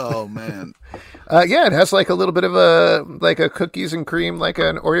 Oh, man. Yeah, it has like a little bit of a cookies and cream, like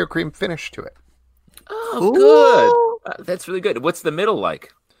an Oreo cream finish to it. Oh, good. That's really good. What's the middle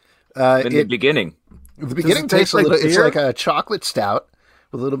like? The beginning. The beginning tastes a little. It's like a chocolate stout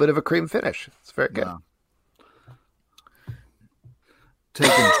with a little bit of a cream finish. It's very good. Wow.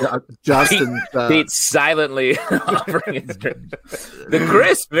 Taking Justin. Pete silently offering his drink. The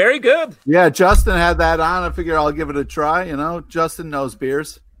crisp, very good. Yeah, Justin had that on. I figure I'll give it a try. You know, Justin knows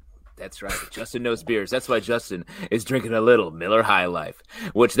beers. That's right. Justin knows beers. That's why Justin is drinking a little Miller High Life,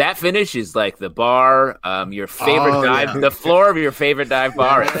 which that finish is like the bar, your favorite dive, the floor of your favorite dive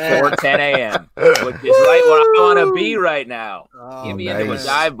bar at 4:10 a.m., which is right where I want to be right now. Give me into a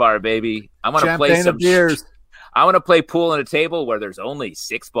dive bar, baby. I want to play some beers. I want to play pool on a table where there's only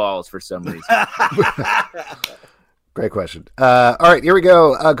 6 balls for some reason. Great question. All right, here we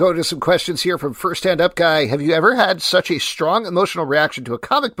go. Go to some questions here from First Hand Up Guy. Have you ever had such a strong emotional reaction to a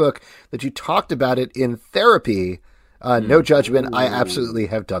comic book that you talked about it in therapy? No judgment. I absolutely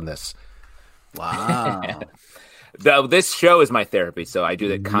have done this. Wow. This show is my therapy, so I do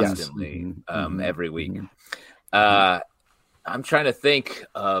that constantly every week. I'm trying to think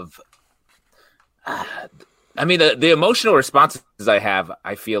of... I mean, the emotional responses I have,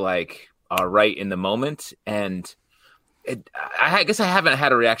 I feel like, are right in the moment. And I guess I haven't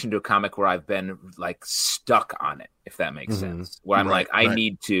had a reaction to a comic where I've been, like, stuck on it, if that makes sense. Where I'm I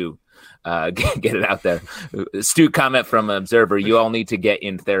need to get it out there. Astute comment from an observer, you all need to get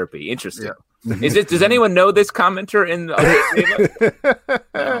in therapy. Interesting. Yeah. Does anyone know this commenter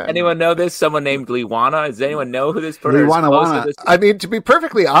anyone know this? Someone named Liwana? Does anyone know who this person is? I mean, to be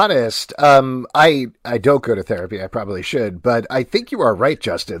perfectly honest, I don't go to therapy. I probably should, but I think you are right,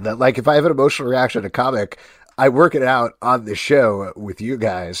 Justin, that like if I have an emotional reaction to a comic, I work it out on the show with you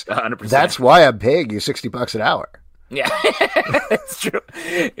guys. 100%. That's why I'm paying you $60 an hour. Yeah, that's true.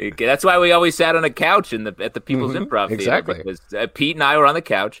 That's why we always sat on a couch at the People's Improv Theater. Exactly. Because Pete and I were on the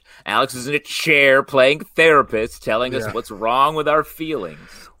couch. Alex is in a chair playing therapist, telling us what's wrong with our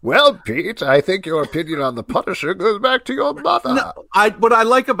feelings. Well, Pete, I think your opinion on the Punisher goes back to your mother. No, what I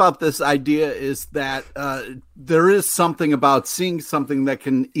like about this idea is that there is something about seeing something that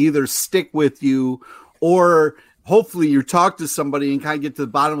can either stick with you or hopefully you talk to somebody and kind of get to the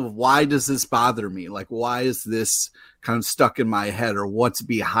bottom of why does this bother me? Like, why is this kind of stuck in my head or what's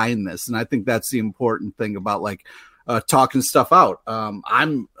behind this? And I think that's the important thing about like talking stuff out.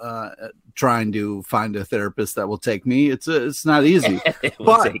 I'm trying to find a therapist that will take me. It's not easy,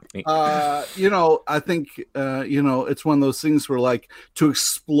 but I think it's one of those things where like to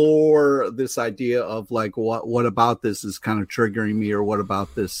explore this idea of like what about this is kind of triggering me, or what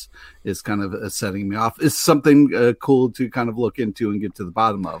about this is kind of setting me off. It's something cool to kind of look into and get to the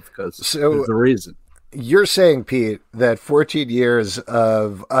bottom of, because there's a reason. You're saying, Pete, that 14 years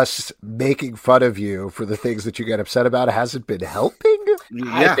of us making fun of you for the things that you get upset about hasn't been helping?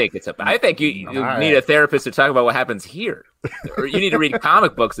 Yeah. I think you need a therapist to talk about what happens here. Or you need to read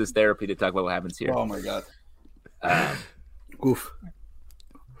comic books as therapy to talk about what happens here. Oh, my God. Oof.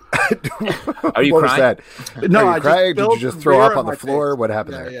 Are you crying? No, Are you crying? Did you just throw up on the floor? Face. What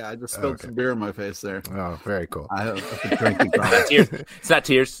happened there? Yeah, I just spilled some beer in my face there. Oh, very cool. I've been drinking. It's not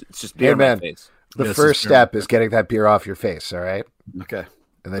tears. It's just beer in my face. The first step is getting that beer off your face, all right? Okay.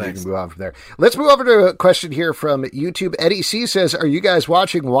 And then you can move on from there. Let's move over to a question here from YouTube. Eddie C says, are you guys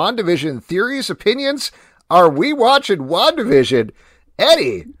watching WandaVision? Theories, opinions? Are we watching WandaVision?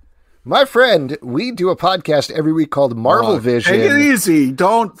 Eddie, my friend, we do a podcast every week called Marvel Vision. Take it easy.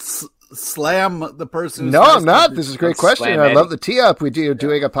 Don't slam the person. No, I'm not. This is a great question. I love the tee up. We do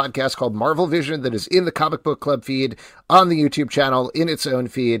doing a podcast called Marvel Vision that is in the Comic Book Club feed on the YouTube channel in its own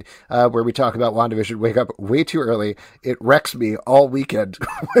feed, where we talk about WandaVision. Wake up way too early. It wrecks me all weekend.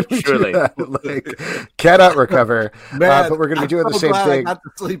 When we do that. Like, cannot recover. Man, but we're going to be doing the same thing. I got to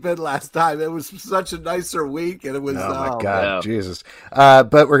sleep in last time. It was such a nicer week, and it was. Oh my God, Jesus!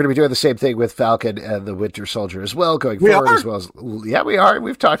 But we're going to be doing the same thing with Falcon and the Winter Soldier as well, going forward as well as. Yeah, we are.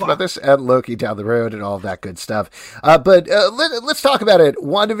 We've talked about this. And Loki down the road and all of that good stuff. But let's talk about it.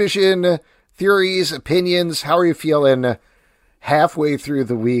 WandaVision, theories, opinions. How are you feeling halfway through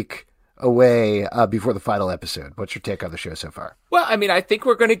the week away before the final episode? What's your take on the show so far? Well, I mean, I think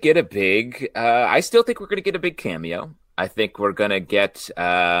we're going to get a big, I still think we're going to get a big cameo. I think we're going to get,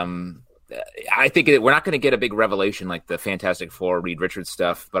 I think we're not going to get a big revelation like the Fantastic Four, Reed Richards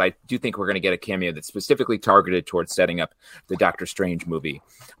stuff, but I do think we're going to get a cameo that's specifically targeted towards setting up the Doctor Strange movie,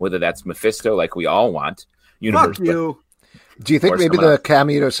 whether that's Mephisto, like we all want. Fuck you. Do you think maybe the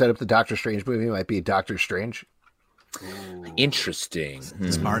cameo to set up the Doctor Strange movie might be Doctor Strange? Interesting.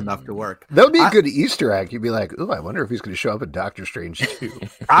 Smart enough to work. That would be a good Easter egg. You'd be like, "Ooh, I wonder if he's going to show up in Doctor Strange too."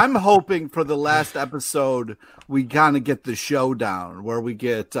 I'm hoping for the last episode we kind of get the showdown where we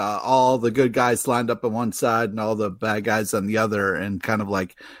get all the good guys lined up on one side and all the bad guys on the other, and kind of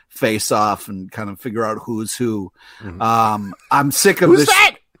like face off and kind of figure out who's who. Mm-hmm. I'm sick of Who's this.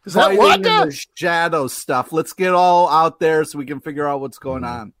 That? Is that Wanda? The shadow stuff. Let's get all out there so we can figure out what's going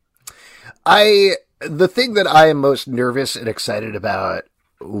on. The thing that I am most nervous and excited about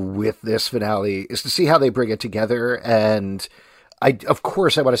with this finale is to see how they bring it together. And of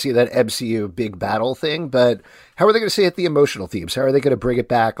course, I want to see that MCU big battle thing, but how are they going to hit the emotional themes? How are they going to bring it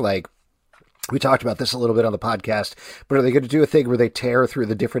back? Like, we talked about this a little bit on the podcast, but are they going to do a thing where they tear through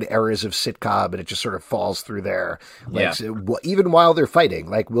the different eras of sitcom and it just sort of falls through there? Like, so, even while they're fighting,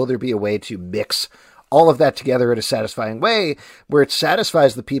 like, will there be a way to mix all of that together in a satisfying way where it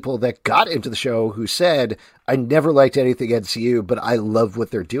satisfies the people that got into the show who said, I never liked anything MCU, but I love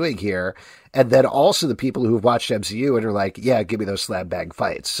what they're doing here. And then also the people who've watched MCU and are like, yeah, give me those slam bang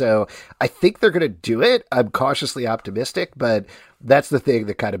fights. So I think they're going to do it. I'm cautiously optimistic, but that's the thing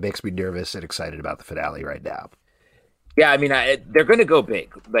that kind of makes me nervous and excited about the finale right now. Yeah, I mean, they're going to go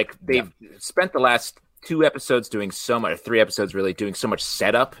big. Like, they've spent the last 2 episodes doing so much, or 3 episodes really doing so much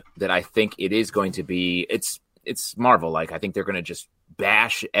setup that I think it is going to be, it's Marvel. Like, I think they're going to just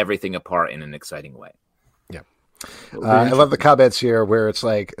bash everything apart in an exciting way. Yeah. I love the comments here where it's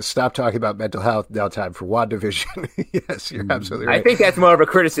like, stop talking about mental health, now time for WandaVision. Yes, you're absolutely right. I think that's more of a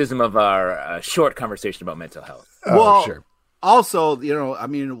criticism of our short conversation about mental health. Well, sure. Also, I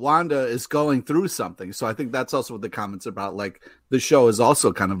mean, Wanda is going through something. So I think that's also what the comments about. Like, the show is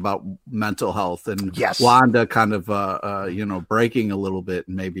also kind of about mental health and Wanda kind of, breaking a little bit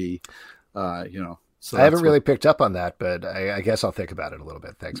and maybe, So I haven't really picked up on that, but I guess I'll think about it a little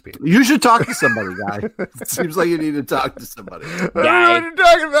bit. Thanks, Pete. You should talk to somebody, guy. It seems like you need to talk to somebody. I don't know what you're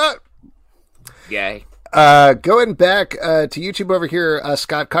talking about. Yay. Going back to YouTube over here,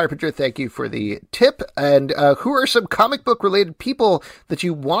 Scott Carpenter, thank you for the tip. And who are some comic book related people that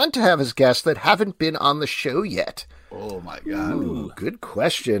you want to have as guests that haven't been on the show yet? Oh, my God. Ooh, good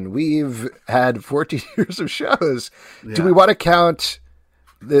question. We've had 14 years of shows. Yeah. Do we want to count...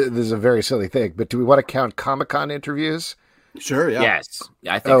 This is a very silly thing, but do we want to count Comic-Con interviews? Sure, yeah. Yes,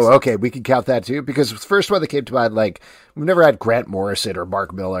 I think so. Okay, we can count that too, because the first one that came to mind, like, we've never had Grant Morrison or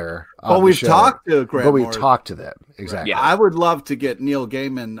Mark Miller on the we've show, talked to Grant but we've Morrison. talked to them, exactly. Yeah. I would love to get Neil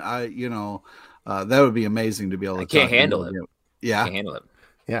Gaiman. That would be amazing to be able to. I can't talk to handle Neil it. Gaiman. Yeah, Can't handle it.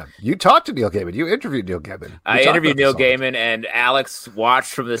 Yeah, you talked to Neil Gaiman. You interviewed Neil Gaiman. I interviewed Neil Gaiman, and Alex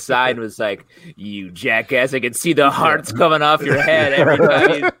watched from the side and was like, "You jackass! I can see the hearts coming off your head every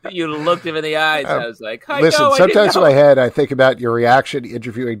time you looked him in the eyes." I was like, "Listen, sometimes in my head, I think about your reaction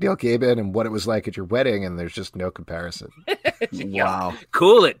interviewing Neil Gaiman and what it was like at your wedding, and there's just no comparison." Wow,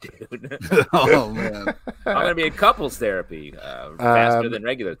 cool it, dude. Oh man, I'm gonna be in couples therapy faster than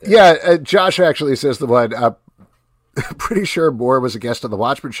regular therapy. Yeah, Josh actually says the one. Pretty sure Moore was a guest on the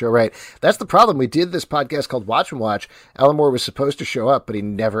Watchmen show, right? That's the problem. We did this podcast called Watch and Watch. Alan Moore was supposed to show up, but he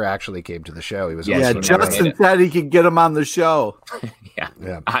never actually came to the show. He was Justin said he could get him on the show.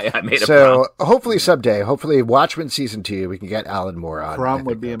 Yeah. I made a so hopefully someday, hopefully Watchmen season 2, we can get Alan Moore on. Crumb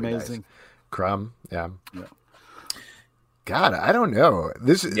would be amazing. Nice. Crumb, yeah. God, I don't know.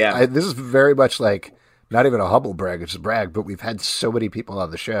 This is very much like not even a humble brag, it's a brag, but we've had so many people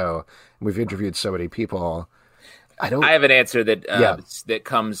on the show, and we've interviewed so many people. I have an answer that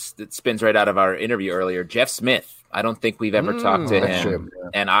spins right out of our interview earlier. Jeff Smith. I don't think we've ever talked to him, true.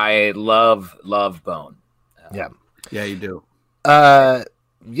 And I love Bone. Yeah, you do. Talk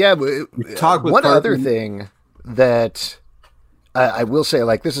with one other thing that I will say,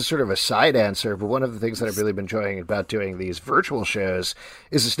 like, this is sort of a side answer, but one of the things that I've really been enjoying about doing these virtual shows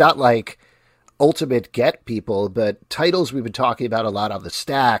is it's not like ultimate get people, but titles we've been talking about a lot on the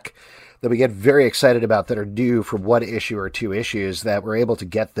stack that we get very excited about that are due for one issue or two issues, that we're able to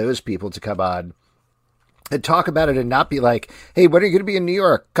get those people to come on and talk about it and not be like, hey, when are you going to be in New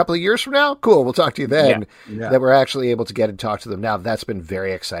York? A couple of years from now? Cool, we'll talk to you then. Yeah. That we're actually able to get and talk to them now. That's been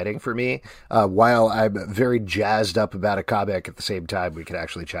very exciting for me. While I'm very jazzed up about a comic, at the same time, we can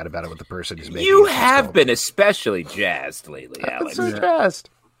actually chat about it with the person who's making it. You have been especially jazzed lately, Alex. I'm so jazzed.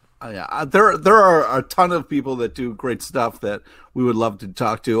 There are a ton of people that do great stuff that we would love to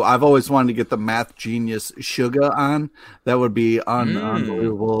talk to. I've always wanted to get the math genius Suga on. That would be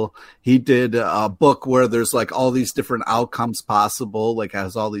unbelievable. He did a book where there's like all these different outcomes possible, like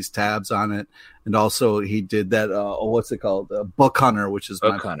has all these tabs on it. And also he did that, what's it called? Book Hunter, which is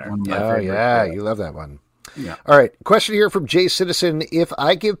one of my favorite. Yeah, you love that one. Yeah. All right, question here from Jay Citizen. If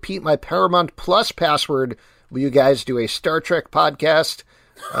I give Pete my Paramount Plus password, will you guys do a Star Trek podcast?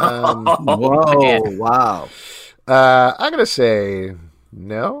 Wow. I'm gonna say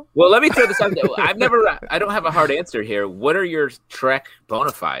no. Well, let me throw this out there. I don't have a hard answer here. What are your Trek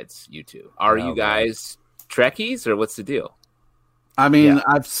bona fides, you two? Are you guys Trekkies, or what's the deal? I mean,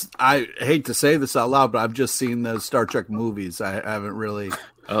 I hate to say this out loud, but I've just seen the Star Trek movies. I haven't really.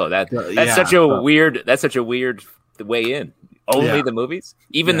 Oh, that's such a weird way in. Only the movies?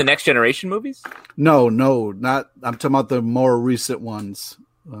 Even the Next Generation movies? No, not. I'm talking about the more recent ones.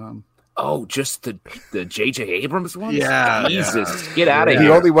 Just the J.J. Abrams ones? Yeah. Jesus, get out of here.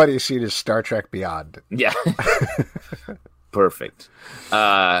 The only one you've seen is Star Trek Beyond. Yeah. Perfect.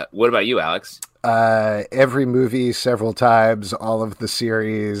 What about you, Alex? Every movie several times, all of the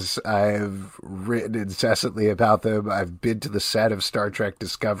series. I've written incessantly about them. I've been to the set of Star Trek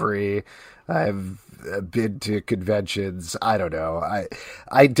Discovery. I've been to conventions. I don't know.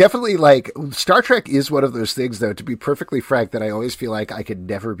 I definitely like Star Trek is one of those things, though, to be perfectly frank, that I always feel like I could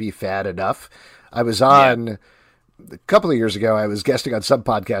never be fan enough. I was on a couple of years ago, I was guesting on some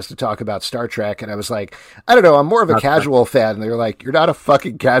podcast to talk about Star Trek, and I was like, I don't know, I'm more of a casual fan. And they were like, you're not a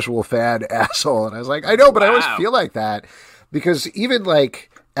fucking casual fan, asshole. And I was like, I know, but I always feel like that, because even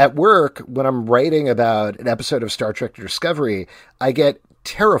like at work, when I'm writing about an episode of Star Trek Discovery, I get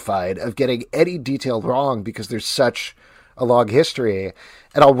terrified of getting any detail wrong because there's such a long history.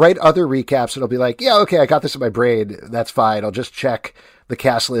 And I'll write other recaps and I'll be like, yeah, okay, I got this in my brain. That's fine. I'll just check the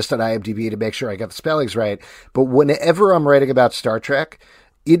cast list on IMDb to make sure I got the spellings right. But whenever I'm writing about Star Trek,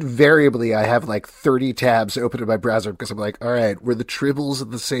 invariably I have like 30 tabs open in my browser because I'm like, all right, were the Tribbles at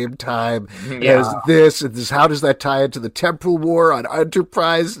the same time as this? And this, how does that tie into the Temporal War on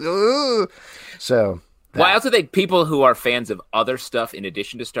Enterprise? Ugh. So... Well, I also think people who are fans of other stuff in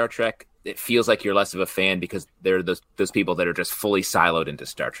addition to Star Trek, it feels like you're less of a fan because they're those people that are just fully siloed into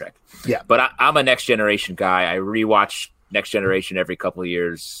Star Trek. Yeah. But I'm a Next Generation guy. I rewatch Next Generation every couple of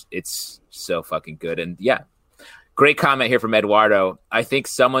years. It's so fucking good. And great comment here from Eduardo. I think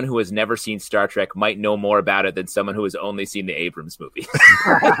someone who has never seen Star Trek might know more about it than someone who has only seen the Abrams movie.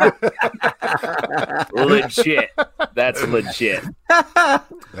 Legit. That's legit.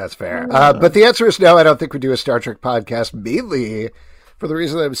 That's fair. But the answer is no, I don't think we do a Star Trek podcast, mainly for the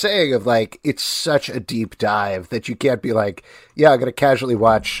reason that I'm saying of like, it's such a deep dive that you can't be like, yeah, I'm going to casually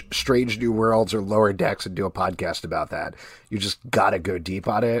watch Strange New Worlds or Lower Decks and do a podcast about that. You just got to go deep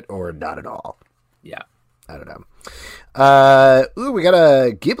on it or not at all. Yeah. I don't know. We got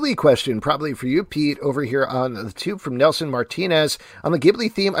a Ghibli question, probably for you, Pete, over here on the tube from Nelson Martinez. On the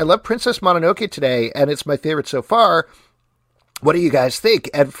Ghibli theme, I love Princess Mononoke today, and it's my favorite so far. What do you guys think?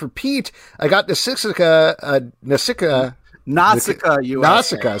 And for Pete, I got Nausicaa,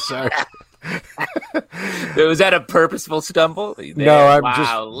 USA. sorry. Was that a purposeful stumble? No, I'm wow,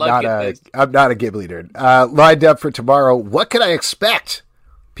 just look not at this. I'm not a Ghibli nerd. Lined up for tomorrow. What can I expect?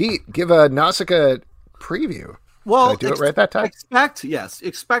 Pete, give a Nausicaa preview. Well, did I do it right that time?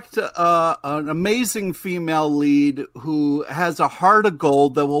 Expect an amazing female lead who has a heart of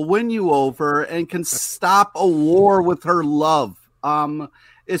gold that will win you over and can stop a war with her love.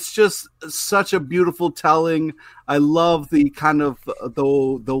 It's just such a beautiful telling. I love the kind of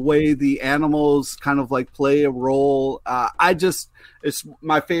the way the animals kind of like play a role. It's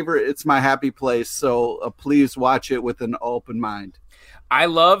my favorite. It's my happy place. So please watch it with an open mind. I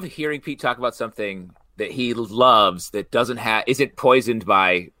love hearing Pete talk about something that he loves that isn't poisoned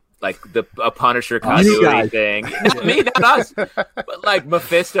by like a Punisher continuity thing. Me, not us. But like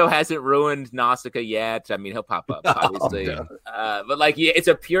Mephisto hasn't ruined Nausicaa yet. I mean, he'll pop up obviously. No. But like, yeah, it's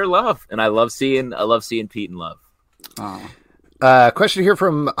a pure love, and I love seeing Pete in love. Question here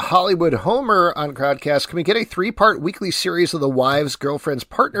from Hollywood Homer on Crowdcast. Can we get a 3-part weekly series of the wives, girlfriends,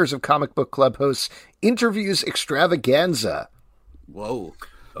 partners of Comic Book Club hosts interviews extravaganza? Whoa.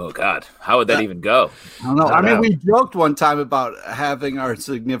 Oh God, how would that even go? I don't know. I mean, we joked one time about having our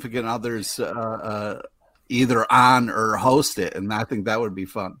significant others either on or host it, and I think that would be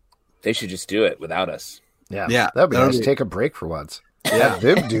fun. They should just do it without us. Yeah, that'd be nice. Take a break for once. Yeah,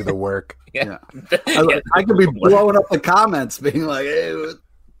 them do the work. Yeah. I could be blowing up the comments, being like, "Hey."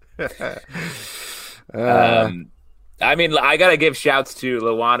 I mean, I gotta give shouts to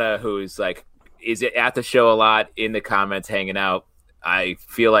Luana, who's like, is at the show a lot in the comments, hanging out. I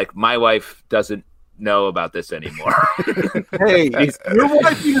feel like my wife doesn't know about this anymore. Hey, your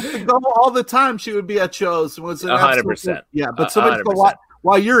wife used to go all the time. She would be at shows. 100%. Yeah, but somebody's got to watch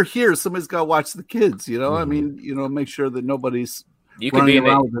while you're here. Somebody's got to watch the kids. You know, I mean, make sure that nobody's. You could be in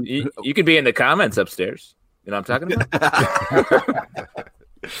you could be in the comments upstairs. You know what I'm talking about?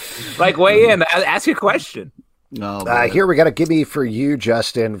 Like, weigh in, ask a question. No, here we got a gimme for you,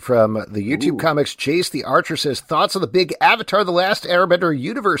 Justin, from the YouTube Comics. Chase the Archer says, thoughts on the big Avatar The Last Airbender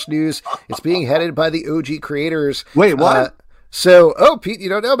universe news. It's being headed by the OG creators. Wait, what? Pete, you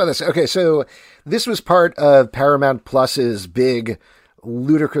don't know about this. Okay, so this was part of Paramount Plus's big,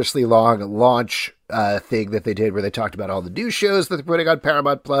 ludicrously long launch thing that they did, where they talked about all the new shows that they're putting on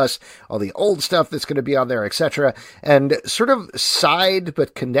Paramount Plus, all the old stuff that's going to be on there, etc. And sort of side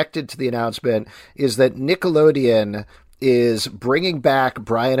but connected to the announcement is that Nickelodeon is bringing back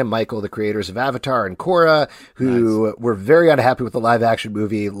Brian and Michael, the creators of Avatar and Korra, who were very unhappy with the live action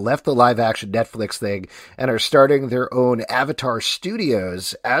movie, left the live action Netflix thing, and are starting their own Avatar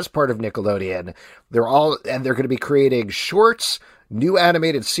studios as part of Nickelodeon. They're going to be creating shorts, new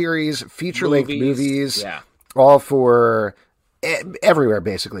animated series, feature-length movies, all for everywhere,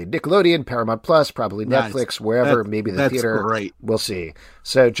 basically. Nickelodeon, Paramount Plus, probably Netflix, wherever, maybe the theater. Great. We'll see.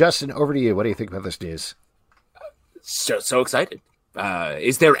 So, Justin, over to you. What do you think about this news? So excited.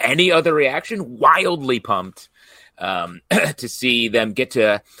 Is there any other reaction? Wildly pumped to see them get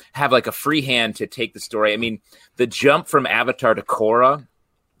to have like a free hand to take the story. I mean, the jump from Avatar to Korra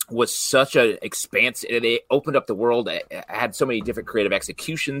was such an expanse. They opened up the world. It had so many different creative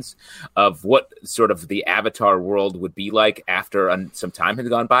executions of what sort of the Avatar world would be like after some time had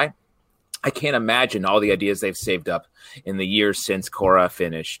gone by. I can't imagine all the ideas they've saved up in the years since Korra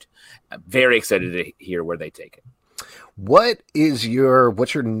finished. I'm very excited to hear where they take it. What's your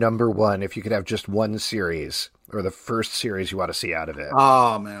number one, if you could have just one series or the first series you want to see out of it?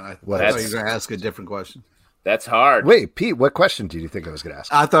 Oh man, I thought you were going to ask a different question. That's hard. Wait, Pete, what question did you think I was going to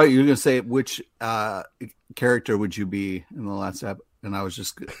ask? I thought you were going to say which character would you be in the last episode, and I was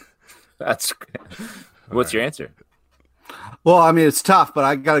just. What's your answer? Well, I mean, it's tough, but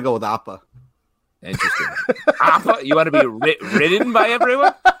I got to go with Appa. Interesting. Appa? You want to be ridden by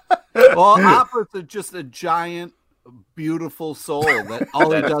everyone? Well, Appa's just a giant, beautiful soul that all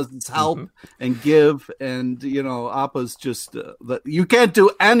he does is help and give, and Appa's just you can't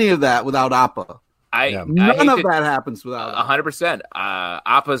do any of that without Appa. None of that happens without 100%.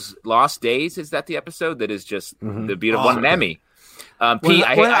 Appa's Lost Days, is that the episode that is just the beautiful one? Emmy. Pete,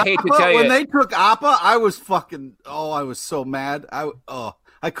 I hate to tell you, when they took Appa, I was I was so mad.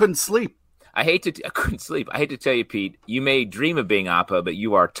 I couldn't sleep. I couldn't sleep. I hate to tell you, Pete, you may dream of being Appa, but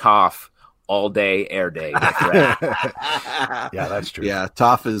you are Toph all day, air day. Yeah, that's true. Yeah,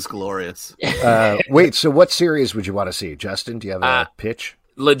 Toph is glorious. Wait, so what series would you want to see, Justin? Do you have a pitch?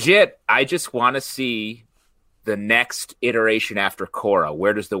 Legit, I just want to see the next iteration after Korra.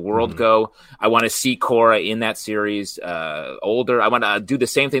 Where does the world go? I want to see Korra in that series older. I want to do the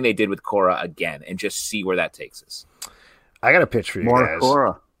same thing they did with Korra again and just see where that takes us. I got a pitch for you More guys.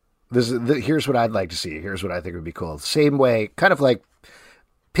 Korra. Here's what I'd like to see. Here's what I think would be cool. Same way, kind of like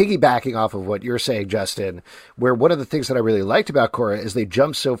piggybacking off of what you're saying, Justin, where one of the things that I really liked about Korra is they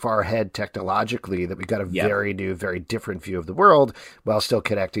jumped so far ahead technologically that we got a very new, very different view of the world while still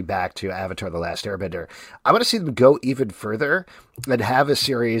connecting back to Avatar: The Last Airbender. I want to see them go even further and have a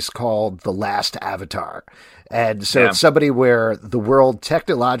series called The Last Avatar. And so it's somebody where the world,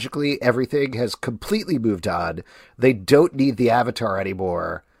 technologically, everything has completely moved on. They don't need the Avatar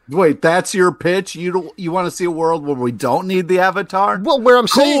anymore. Wait, that's your pitch? You want to see a world where we don't need the Avatar? Well, where I'm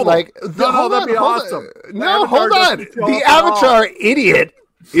saying, like, that'd be awesome. No, hold on. The Avatar idiot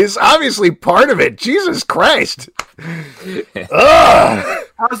is obviously part of it. Jesus Christ. Ugh.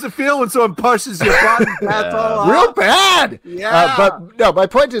 How does it feel when someone pushes your button? That's all Real bad. Yeah. But no, my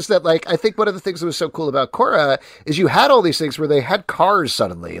point is that, like, I think one of the things that was so cool about Korra is you had all these things where they had cars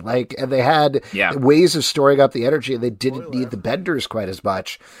suddenly, like, and they had ways of storing up the energy, and they didn't need the benders quite as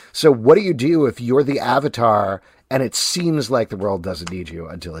much. So what do you do if you're the Avatar and it seems like the world doesn't need you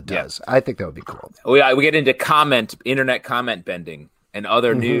until it does? I think that would be cool. We get into internet comment bending and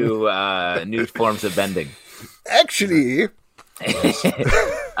other new forms of bending. Actually,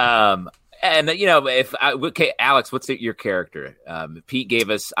 and Alex, what's your character? Pete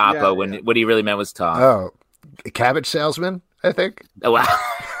gave us Appa when what he really meant was Tom. Oh, cabbage salesman, I think. Oh, wow.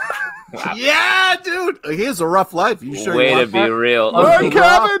 Wow. Yeah, dude. He has a rough life. You sure? Way to be real. More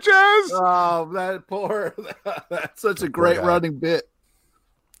cabbages. Oh, that poor. That's such a great running bit.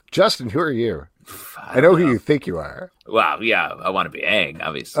 Justin, who are you? I know who you think you are. Wow, yeah, I want to be Aang,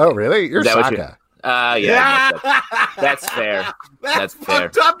 obviously. Oh, really? You're Sokka. That's fair. That's fair.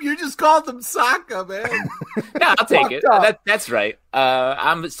 Fucked up. You just called them Sokka, man. No, I'll take it. That's right.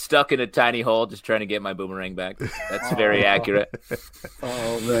 I'm stuck in a tiny hole just trying to get my boomerang back. That's very accurate.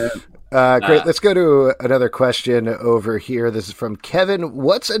 Oh, man. Great. Let's go to another question over here. This is from Kevin.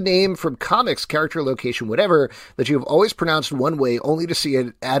 What's a name from comics, character, location, whatever, that you've always pronounced one way only to see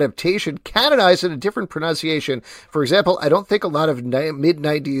an adaptation canonized in a different pronunciation? For example, I don't think a lot of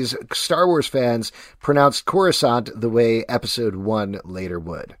mid-90s Star Wars fans pronounced Coruscant the way Episode 1 later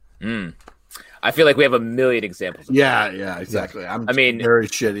would. I feel like we have a million examples. Yeah, exactly. I mean, very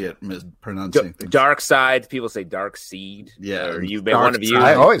shitty at mispronouncing things. Dark Side, people say Dark Seed. Yeah, or you've been one of you.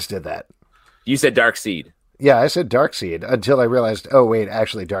 I always did that. You said Dark Seed. Yeah, I said Dark Seed until I realized, oh, wait,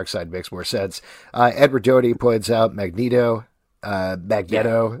 actually Dark Side makes more sense. Edward Doty points out Magneto. That's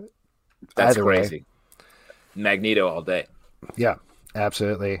either crazy. Way. Magneto all day. Yeah,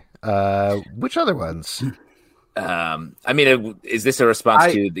 absolutely. Which other ones? I mean, is this a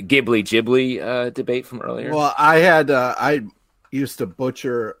response to the Ghibli debate from earlier? Well, I used to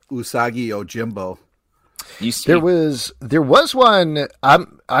butcher Usagi Yojimbo. There was one.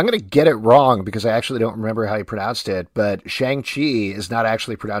 I'm going to get it wrong because I actually don't remember how he pronounced it. But Shang-Chi is not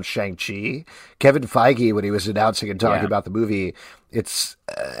actually pronounced Shang-Chi. Kevin Feige, when he was announcing and talking about the movie, it's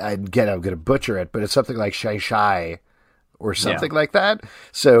I'm going to butcher it, but it's something like Shai or something like that.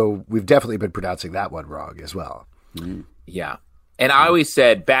 So we've definitely been pronouncing that one wrong as well. Yeah. And I always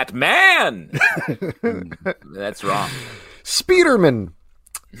said Batman. That's wrong. Spiderman.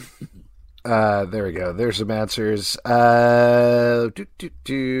 There we go. There's some answers. Oh,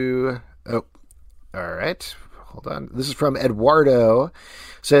 all right. Hold on. This is from Eduardo.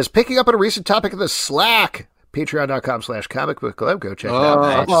 Says, picking up on a recent topic of the Slack. Patreon.com/comicbookclub. Go check it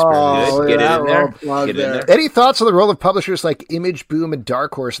out. Get it in there. Any thoughts on the role of publishers like Image, Boom, and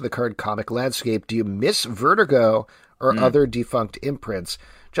Dark Horse in the current comic landscape? Do you miss Vertigo or other defunct imprints?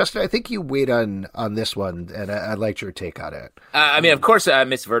 Justin, I think you weighed on this one, and I liked your take on it. I mean, of course, I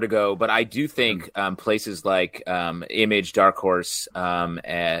miss Vertigo, but I do think places like Image, Dark Horse,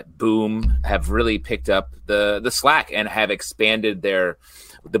 Boom have really picked up the slack and have expanded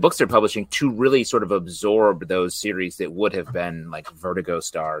the books they're publishing to really sort of absorb those series that would have been like Vertigo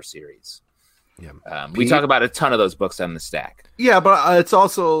Star series. Yeah. We talk about a ton of those books on the stack. Yeah, but it's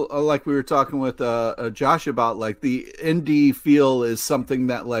also like we were talking with Josh about, like, the indie feel is something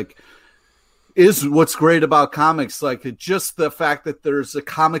that, like, is what's great about comics. Like, just the fact that there's a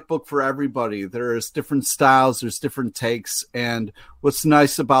comic book for everybody. There's different styles, there's different takes, and what's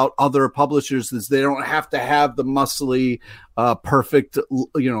nice about other publishers is they don't have to have the muscly, perfect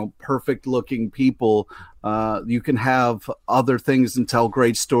looking people. You can have other things and tell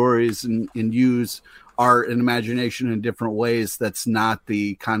great stories and use art and imagination in different ways. That's not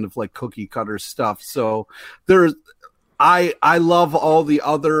the kind of like cookie cutter stuff. So I love all the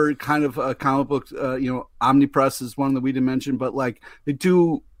other kind of comic books. Omnipress is one that we didn't mention, but like they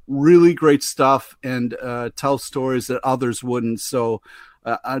do really great stuff and tell stories that others wouldn't. So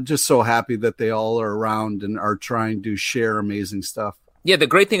I'm just so happy that they all are around and are trying to share amazing stuff. Yeah, the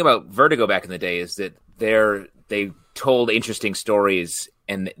great thing about Vertigo back in the day is that they told interesting stories,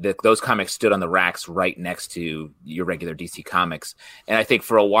 and those comics stood on the racks right next to your regular DC Comics. And I think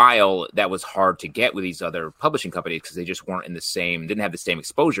for a while that was hard to get with these other publishing companies because they just weren't didn't have the same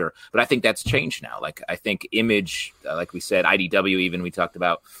exposure. But I think that's changed now. Like I think Image, like we said, IDW, even we talked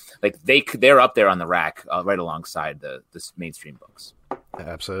about, like they're up there on the rack right alongside the mainstream books.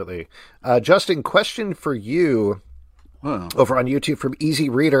 Absolutely. Justin, question for you. Over on YouTube from Easy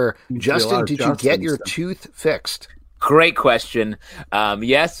Reader. Justin, did you get your tooth fixed? Great question.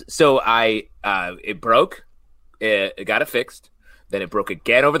 Yes. So it broke. It got it fixed. Then it broke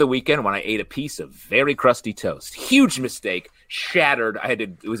again over the weekend when I ate a piece of very crusty toast. Huge mistake. Shattered.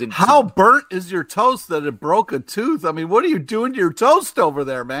 How burnt is your toast that it broke a tooth? I mean, what are you doing to your toast over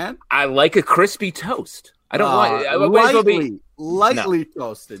there, man? I like a crispy toast. I don't lightly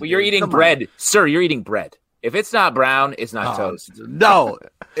toasted. Well, you're eating bread. Sir, you're eating bread. If it's not brown, it's not toast. No,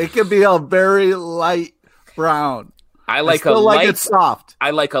 it can be a very light brown. It's soft.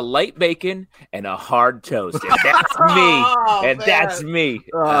 I like a light bacon and a hard toast. And that's me. That's me.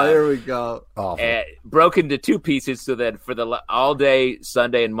 Oh, here we go. Broke into two pieces. So that for all day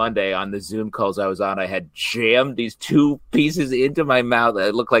Sunday and Monday on the Zoom calls I was on, I had jammed these two pieces into my mouth. I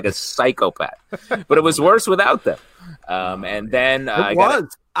looked like a psychopath, but it was worse without them. And then I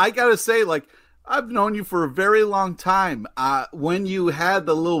gotta say, like, I've known you for a very long time. When you had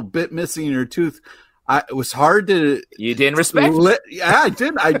the little bit missing in your tooth, it was hard to. You didn't respect. I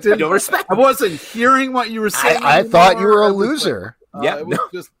did. I did. You don't respect. I wasn't hearing what you were saying. I thought you were a loser. Yeah,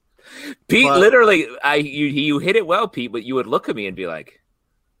 Pete. Literally, you hit it well, Pete. But you would look at me and be like,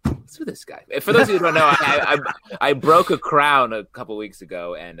 "What's with this guy?" For those of you who don't know, I broke a crown a couple weeks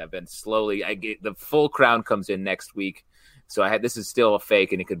ago, and I've been slowly. The full crown comes in next week. So this is still a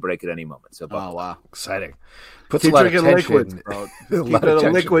fake, and it could break at any moment. So, wow, exciting! Puts Keep a lot of drinking tension. Liquids, bro. Keep it a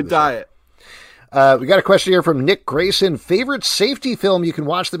liquid diet. We got a question here from Nick Grayson. Favorite safety film you can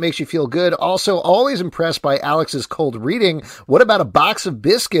watch that makes you feel good? Also, always impressed by Alex's cold reading. What about a box of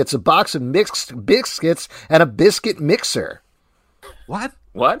biscuits, a box of mixed biscuits, and a biscuit mixer? What?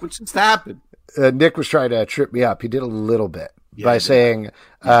 What just happened? Nick was trying to trip me up. He did a little bit. By saying,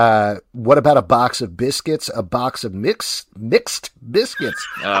 what about a box of biscuits, a box of mixed biscuits?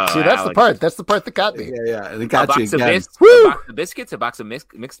 See, that's Alex. the part. That's the part that got me. Yeah. And it got you again. A box of biscuits, a box of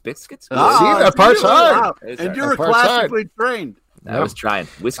mixed biscuits. See, that part's hard. And you're classically trained. I was trying.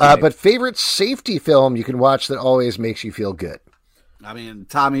 Whiskey but favorite safety film you can watch that always makes you feel good? I mean,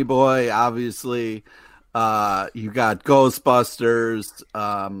 Tommy Boy, obviously. You got Ghostbusters.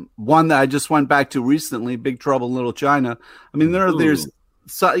 One that I just went back to recently, Big Trouble in Little China. I mean,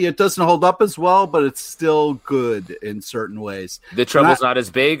 it doesn't hold up as well, but it's still good in certain ways. The Trouble's not as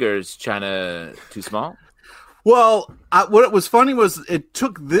big, or is China too small? Well, what was funny was it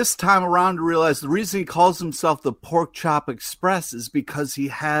took this time around to realize the reason he calls himself the Pork Chop Express is because he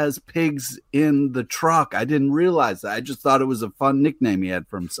has pigs in the truck. I didn't realize that. I just thought it was a fun nickname he had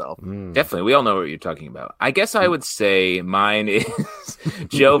for himself. Definitely. We all know what you're talking about. I guess I would say mine is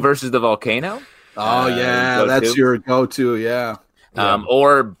Joe versus the Volcano. Oh, yeah. That's your go-to. Yeah.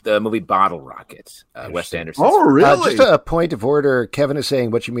 Or the movie Bottle Rocket, Wes Anderson. Oh, really? Just a point of order. Kevin is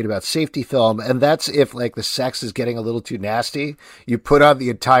saying what you mean about safety film, and that's if like the sex is getting a little too nasty. You put on the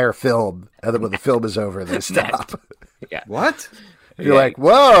entire film, and then when the film is over, they stop. Yeah. What? You're like,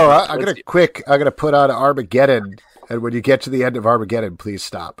 whoa! I'm gonna put on Armageddon, and when you get to the end of Armageddon, please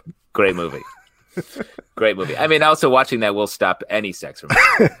stop. Great movie. Great movie. I mean, also watching that will stop any sex from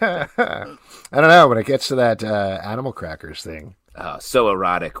I don't know when it gets to that Animal Crackers thing. Oh, so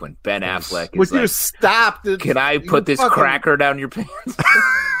erotic when Ben Affleck is Would like, you stop? Can I put this cracker down your pants?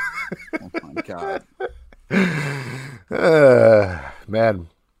 Oh, my God. Man.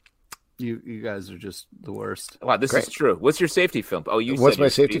 You guys are just the worst. Wow, this is true. What's your safety film? Oh, what's my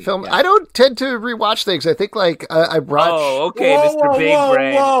safety film? Yeah. I don't tend to rewatch things. I think like I brought. Oh, okay, Mr. Big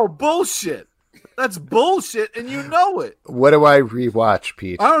Brain. Whoa, bullshit. That's bullshit, and you know it. What do I rewatch,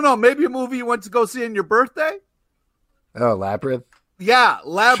 Pete? I don't know. Maybe a movie you went to go see on your birthday? Oh, Labyrinth? Yeah,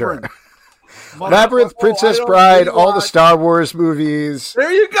 Labyrinth. Sure. Labyrinth, Princess Bride, all the Star Wars movies. There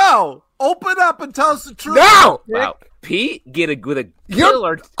you go. Open up and tell us the truth. No! Wow. Pete, with a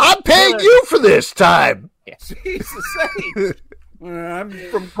killer. I'm paying you for this time. Yeah. Jesus. I'm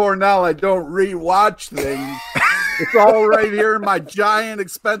from Cornell. I don't rewatch things. It's all right here in my giant,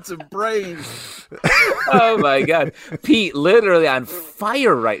 expensive brain. Oh my God, Pete, literally on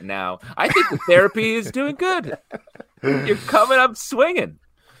fire right now. I think the therapy is doing good. You're coming up swinging.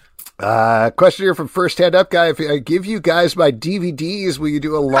 Question here from First Hand Up Guy. If I give you guys my DVDs, will you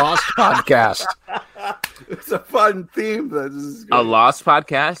do a Lost podcast? It's a fun theme. This is A Lost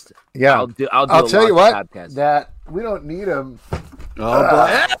podcast? Yeah. I'll do I'll a tell you Lost what, podcast. that we don't need them. Oh,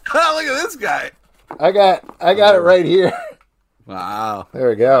 boy. Look at this guy. I got it right here. Wow. There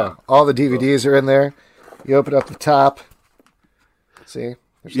we go. All the DVDs are in there. You open up the top. See?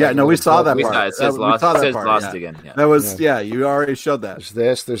 There's Yeah, like no, a we little saw that We part. saw it. It says We Lost, saw it that says part, Lost yeah. again. Yeah. That was, you already showed that. There's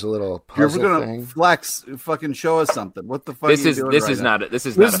this. There's a little You're puzzle gonna thing. flex, fucking show us something. What the fuck? This are you is doing this right is now? not this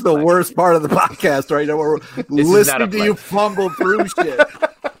is This not is a the flex. worst part of the podcast right now. We're is not a listening to you flex. fumble through shit.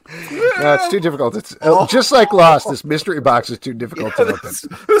 No, it's too difficult. It's just like Lost. This mystery box is too difficult to open.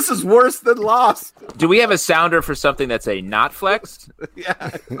 This is worse than Lost. Do we have a sounder for something that's a not flexed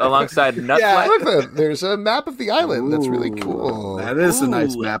Yeah, alongside nut Yeah. flex? Look, there's a map of the island. That's really Ooh, cool. That is a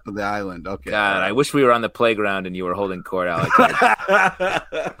nice Ooh. map of the island. Okay. God, I wish we were on the playground and you were holding court, Alex.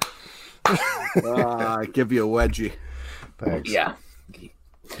 I give you a wedgie. Thanks. Yeah.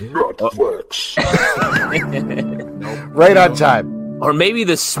 Right on time. Or maybe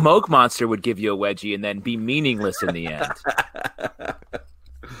the smoke monster would give you a wedgie and then be meaningless in the end.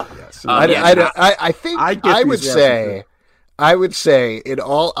 I think I get I would these say, in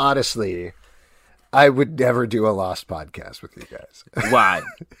all honesty, I would never do a Lost podcast with you guys. Why?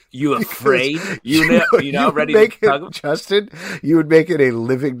 You afraid? You know, ready to make tug? it, Justin, you would make it a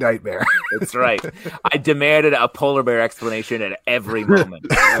living nightmare. That's right. I demanded a polar bear explanation at every moment.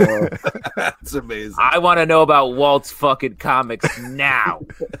 That's amazing. I want to know about Walt's fucking comics now.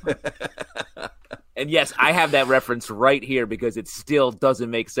 And yes, I have that reference right here because it still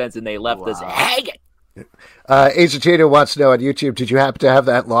doesn't make sense and they left us hanging. Age of Tato wants to know on YouTube, did you happen to have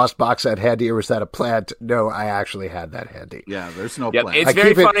that Lost box set handy, or was that a plant? No, I actually had that handy. Yeah, there's no Yep, plan. it's I very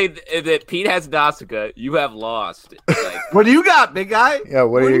keep it- funny that Pete has Nausicaa. You have Lost. It's like, What do you got, big guy? Yeah,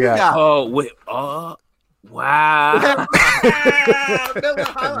 what do you got? oh, wait. Oh, wow. Miller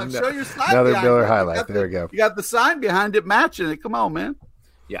Highlight. Show your sign. Another behind Miller it. Highlight. You got There we go. You got the sign behind it matching it. Come on, man.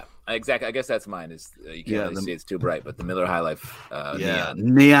 Yeah, exactly. I guess that's mine. Is you can't Yeah, really see it's too bright, but the Miller High Life neon.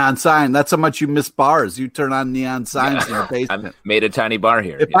 Neon sign. That's how much you miss bars. You turn on neon signs in your I basement. made a tiny bar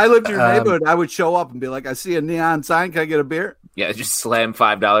here. If Yeah. I lived in your neighborhood, I would show up and be like, I see a neon sign. Can I get a beer? Yeah, just slam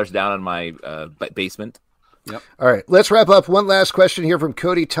 $5 down on my basement. All right, let's wrap up. One last question here from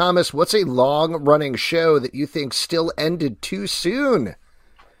Cody Thomas. What's a long-running show that you think still ended too soon?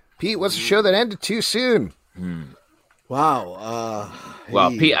 Pete, what's a show that ended too soon? Wow.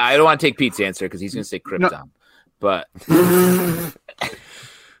 Well, Pete, I don't want to take Pete's answer because he's going to say Krypton. But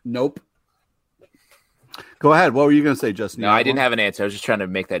Nope. Go ahead. What were you going to say, Justin? no, I didn't have an answer. I was just trying to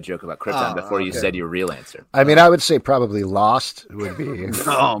make that joke about Krypton before you okay. said your real answer. I mean, I would say probably Lost would be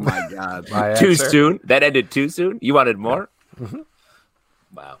Oh, my God. my Too answer. soon? That ended too soon? You wanted more? Mm-hmm.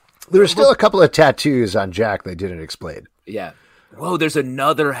 Wow. There were still a couple of tattoos on Jack they didn't explain. Yeah. Whoa, there's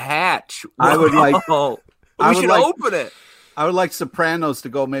another hatch. I would like- Whoa. I We would should like- open it. I would like Sopranos to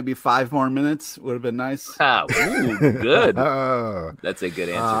go maybe 5 more minutes. Would have been nice. Oh, ooh, good. Oh, That's a good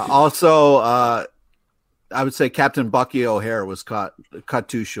answer. Also, I would say Captain Bucky O'Hare was cut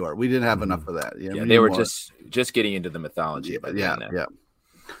too short. We didn't have enough of that. Yeah, Yeah, we they need were more. just getting into the mythology. by Yeah, then. yeah.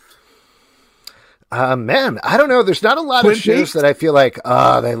 man, I don't know. There's not a lot Twin of shows Peaks? that I feel like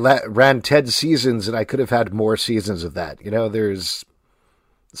they ran 10 seasons and I could have had more seasons of that. You know, there's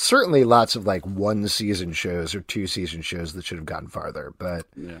certainly lots of like 1-season shows or 2-season shows that should have gone farther, but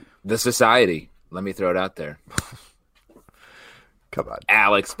The Society. Let me throw it out there. come on.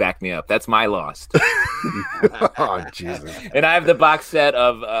 Alex, back me up. That's my Lost. Oh, Jesus. And I have the box set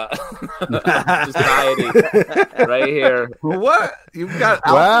of Society right here. What? You've got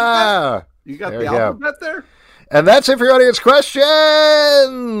alphabet? Wow. You got There the we go. alphabet there? And that's it for your audience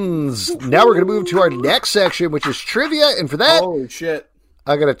questions. Now we're going to move to our next section, which is trivia. And for that, Holy shit.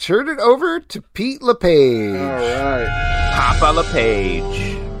 I'm going to turn it over to Pete LePage. All right. Papa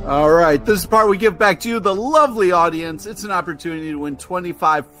LePage. All right. This is the part we give back to you, the lovely audience. It's an opportunity to win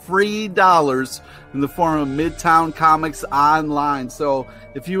 $25 free in the form of Midtown Comics Online. So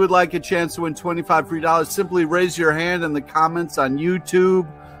if you would like a chance to win $25 free, simply raise your hand in the comments on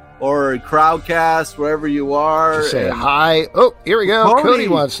YouTube or Crowdcast, wherever you are. Say and hi. Oh, here we go. Cody. Cody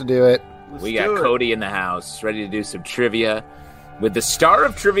wants to do it. let's We do got it. Cody in the house, ready to do some trivia with the star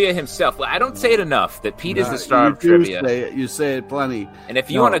of trivia himself. Well, I don't say it enough that Pete is the star You of do trivia. say it. You say it plenty. And if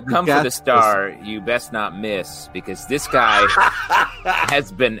you No, want to we come for got the star, you best not miss because this guy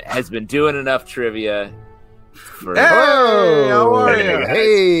has been doing enough trivia. Hey, how are Hey, you?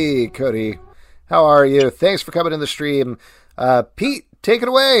 Hey, Cody. How are you? Thanks for coming in the stream. Pete, take it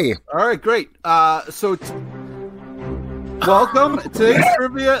away. All right, great. Welcome. Today's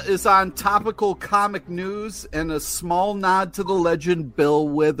trivia is on topical comic news and a small nod to the legend Bill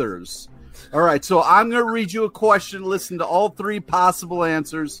Withers. All right, so I'm going to read you a question, listen to all three possible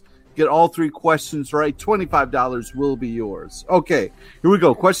answers, get all three questions right. $25 will be yours. Okay, here we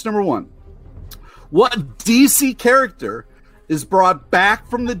go. Question number 1. What DC character is brought back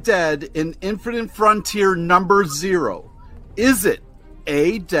from the dead in Infinite Frontier number 0? Is it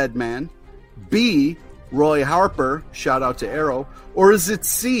A, Deadman, B, Roy Harper, shout out to Arrow, or is it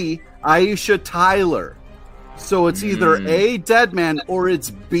C, Aisha Tyler? So it's either A, Deadman, or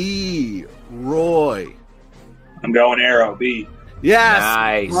it's B, Roy. I'm going Arrow, B. Yes,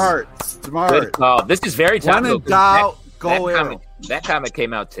 Nice. smart. Good call. This is very When topical. in doubt, go that Arrow. that comic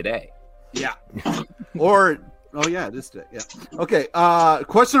came out today. Yeah. Or, oh yeah, it is today. Yeah. Okay,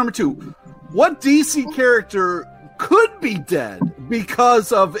 question number 2. What DC character could be dead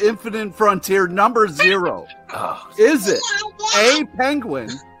because of Infinite Frontier number 0? Oh, Is it A, Penguin,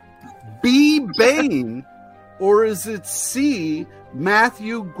 B, Bane, or is it C,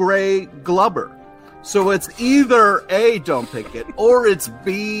 Matthew Gray Glubber? So it's either A, don't pick it, or it's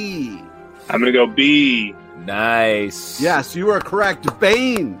B. I'm going to go B. nice. Yes, you are correct.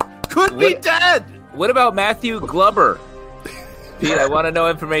 Bane could be What? dead. What about Matthew Glubber? Pete, I want to know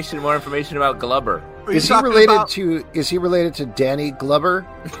more information about Glubber. Are you Is he talking related about- to? Is he related to Danny Glover?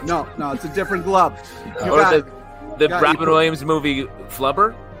 No, it's a different glove. You Or got it. the Got Robin you. Williams movie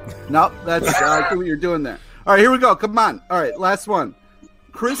Flubber? No, that's I see what you're doing there. All right, here we go. Come on. All right, last one.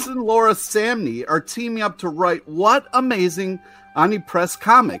 Chris and Laura Samney are teaming up to write what amazing Omnipress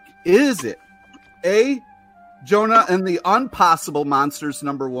comic? Is it A, Jonah and the Unpossible Monsters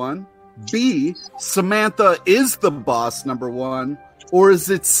number 1, B, Samantha is the Boss number 1, or is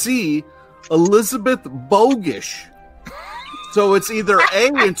it C, Elizabeth Bogish? So it's either A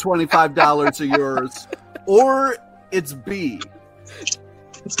and $25 are yours, or it's B.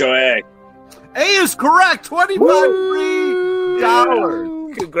 Let's go A. A is correct. $25.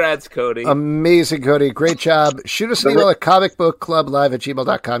 Congrats, Cody. Amazing, Cody. Great job. Shoot us an email at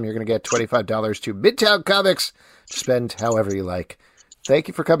comicbookclublive@gmail.com. You're going to get $25 to Midtown Comics to spend however you like. Thank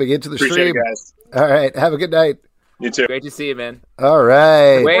you for coming into the Appreciate stream. it, guys. All right. Have a good night. You too. Great to see you, man. All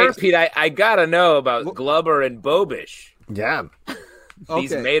right. Wait, Pete, I gotta know about Glubber and Bobish. Yeah.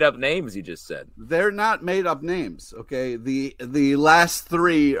 These Okay. made up names you just said. They're not made up names. Okay. The last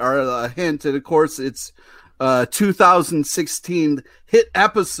 3 are a hint, and of course it's 2016 hit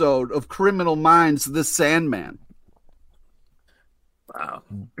episode of Criminal Minds, The Sandman. Wow.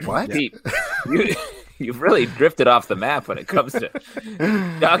 What? Pete, you've really drifted off the map when it comes to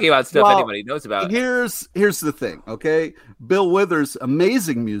talking about stuff Well, anybody knows about. Here's the thing, okay? Bill Withers,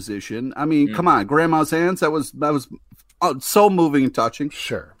 amazing musician. I mean, come on, Grandma's Hands. That was so moving and touching.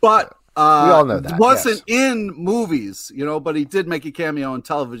 Sure. But We all know that, wasn't in movies, but he did make a cameo on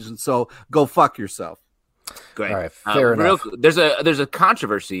television. So go fuck yourself. Great. All right, fair enough. There's a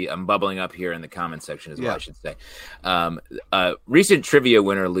controversy bubbling up here in the comment section as well, Yeah. I should say. Recent trivia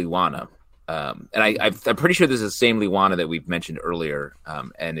winner Liwana, and I'm pretty sure this is the same Liwana that we've mentioned earlier,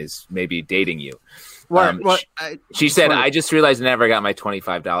 and is maybe dating you. She said, "I just realized I never got my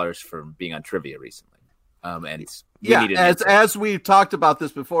 $25 for being on trivia recently." And we need an answer. as we've talked about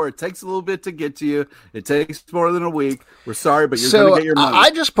this before, it takes a little bit to get to you. It takes more than a week. We're sorry, but you're going to get your money. I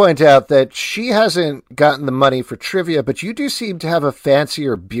just point out that she hasn't gotten the money for trivia, but you do seem to have a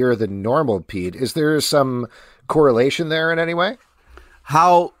fancier beer than normal, Pete. Is there some correlation there in any way?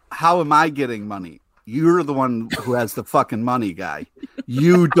 How am I getting money? You're the one who has the fucking money, guy.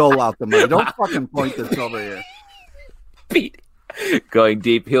 You dole out the money. Don't fucking point this over here. Pete. Going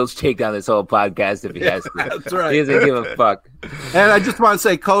deep, he'll take down this whole podcast if he has to. That's right. He doesn't give a fuck. And I just want to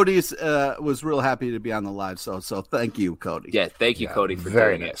say, Cody's was real happy to be on the live, so thank you, Cody. Yeah, thank you, Cody, for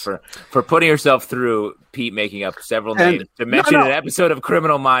very doing nice. it, for putting yourself through Pete making up several names to mention no. an episode of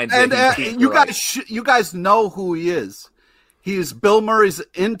Criminal Minds. And that Pete you wrote. you guys know who he is. He's Bill Murray's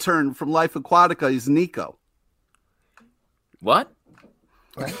intern from Life Aquatica. He's Nico What?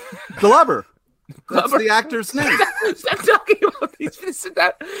 Glover. That's Glover? the actor's name. Stop talking about these.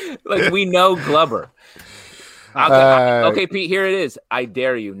 Like we know Glubber. Okay, Pete. Here it is. I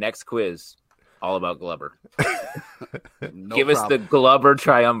dare you. Next quiz, all about Glubber. No Give us the problem. Glubber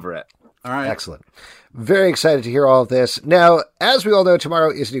triumvirate. All right. Excellent. Very excited to hear all of this. Now, as we all know,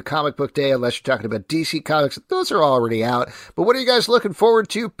 tomorrow is New Comic Book Day, unless you're talking about DC Comics. Those are already out. But what are you guys looking forward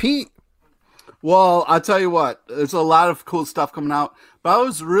to, Pete? Well, I'll tell you what. There's a lot of cool stuff coming out. But I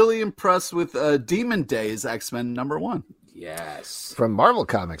was really impressed with Demon Days X-Men #1. Yes. From Marvel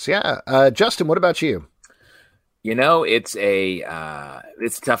Comics, yeah. Justin, what about you? You know, it's a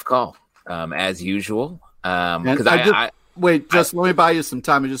tough call, as usual. Because let me buy you some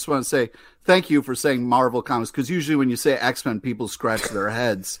time. I just want to say thank you for saying Marvel Comics, because usually when you say X-Men, people scratch their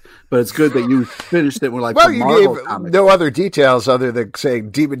heads. But it's good that you finished it with well, you Marvel gave Comics. no other details other than saying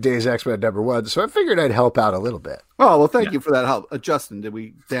Demon Days X-Men #1, so I figured I'd help out a little bit. Oh, well, thank you for that help. Justin, did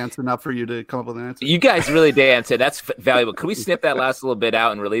we dance enough for you to come up with an answer? You guys really danced. That's valuable. Could we snip that last little bit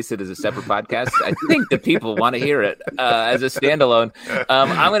out and release it as a separate podcast? I think the people want to hear it as a standalone.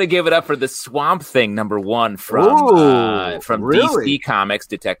 I'm going to give it up for the Swamp Thing #1 from really? DC Comics,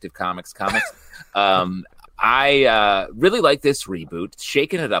 Detective Comics. I really like this reboot,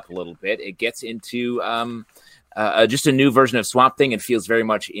 shaking it up a little bit. It gets into just a new version of Swamp Thing and feels very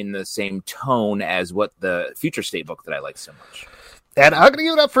much in the same tone as what the Future State book that I like so much. And I'm going to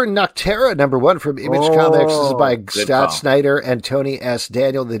give it up for Noctera #1 from Image Comics. This is by Scott call. Snyder and Tony S.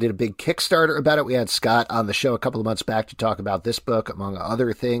 Daniel. They did a big Kickstarter about it. We had Scott on the show a couple of months back to talk about this book, among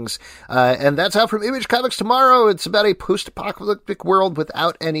other things. And that's out from Image Comics tomorrow. It's about a post-apocalyptic world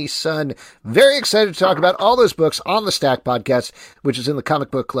without any sun. Very excited to talk about all those books on the Stack Podcast, which is in the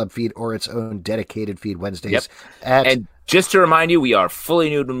Comic Book Club feed or its own dedicated feed Wednesdays. Yep. And just to remind you, we are fully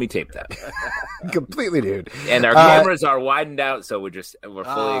nude when we tape that. Completely nude. And our cameras are widened out, so we're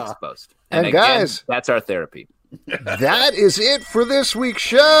fully exposed. And again, guys, that's our therapy. That is it for this week's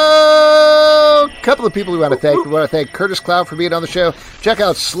show. A couple of people we want to thank. We want to thank Curtis Cloud for being on the show. Check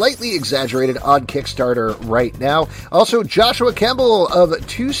out Slightly Exaggerated on Kickstarter right now. Also, Joshua Kemble of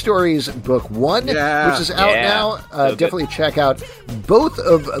Two Stories Book 1, which is out now. Definitely check out both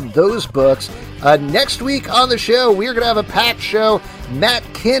of those books. Next week on the show, we are going to have a packed show. Matt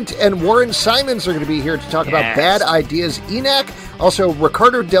Kint and Warren Simons are going to be here to talk about Bad Ideas Enoch. Also,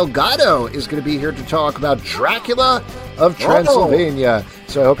 Ricardo Delgado is going to be here to talk about Dracula of Transylvania.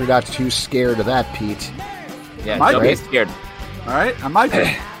 So I hope you're not too scared of that, Pete. Yeah, don't be scared. All right, I might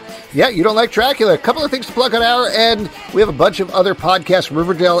be. Yeah, you don't like Dracula. A couple of things to plug on our end. We have a bunch of other podcasts.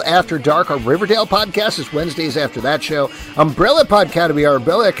 Riverdale After Dark, our Riverdale podcast is Wednesdays after that show. Umbrella Academy, our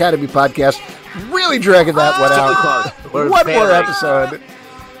Umbrella Academy podcast. Really dragging that one out. One more episode.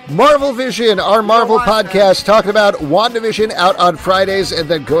 Marvel Vision, our Marvel podcast, talking about WandaVision, out on Fridays and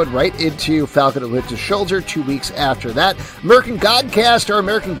then going right into Falcon and Winter Soldier 2 weeks after that. American Godcast, our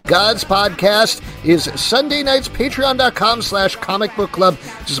American Gods podcast, is Sunday nights, patreon.com/comic book club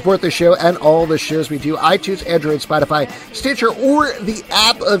to support the show and all the shows we do. iTunes, Android, Spotify, Stitcher, or the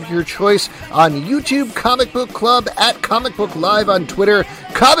app of your choice. On YouTube, Comic Book Club, at Comic Book Live on Twitter,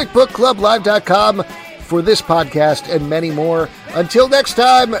 comicbookclublive.com for this podcast and many more. Until next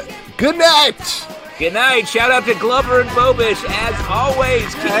time, good night. Good night. Shout out to Glover and Bobish. As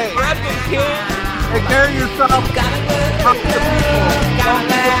always, keep prepping, kids. Take care of yourself. Talk to the people. Don't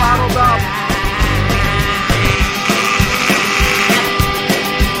get bottled up.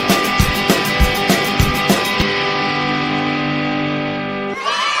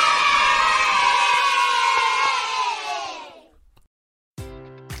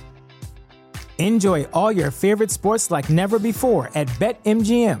 Enjoy all your favorite sports like never before at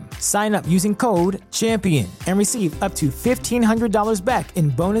BetMGM. Sign up using code CHAMPION and receive up to $1,500 back in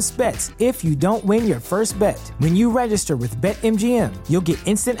bonus bets if you don't win your first bet. When you register with BetMGM, you'll get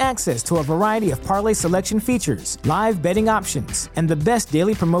instant access to a variety of parlay selection features, live betting options, and the best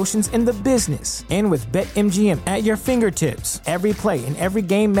daily promotions in the business. And with BetMGM at your fingertips, every play and every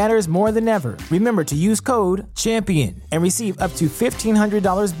game matters more than ever. Remember to use code CHAMPION and receive up to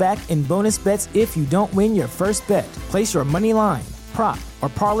 $1,500 back in bonus bets if you don't win your first bet. Place your money line, prop, or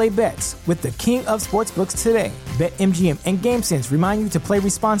parlay bets with the king of sportsbooks today. BetMGM and GameSense remind you to play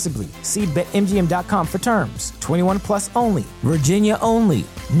responsibly. See BetMGM.com for terms. 21 plus only. Virginia only.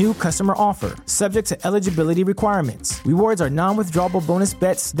 New customer offer. Subject to eligibility requirements. Rewards are non-withdrawable bonus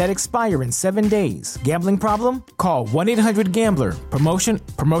bets that expire in 7 days. Gambling problem? Call 1-800-GAMBLER.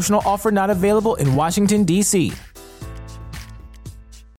 Promotional offer not available in Washington, D.C.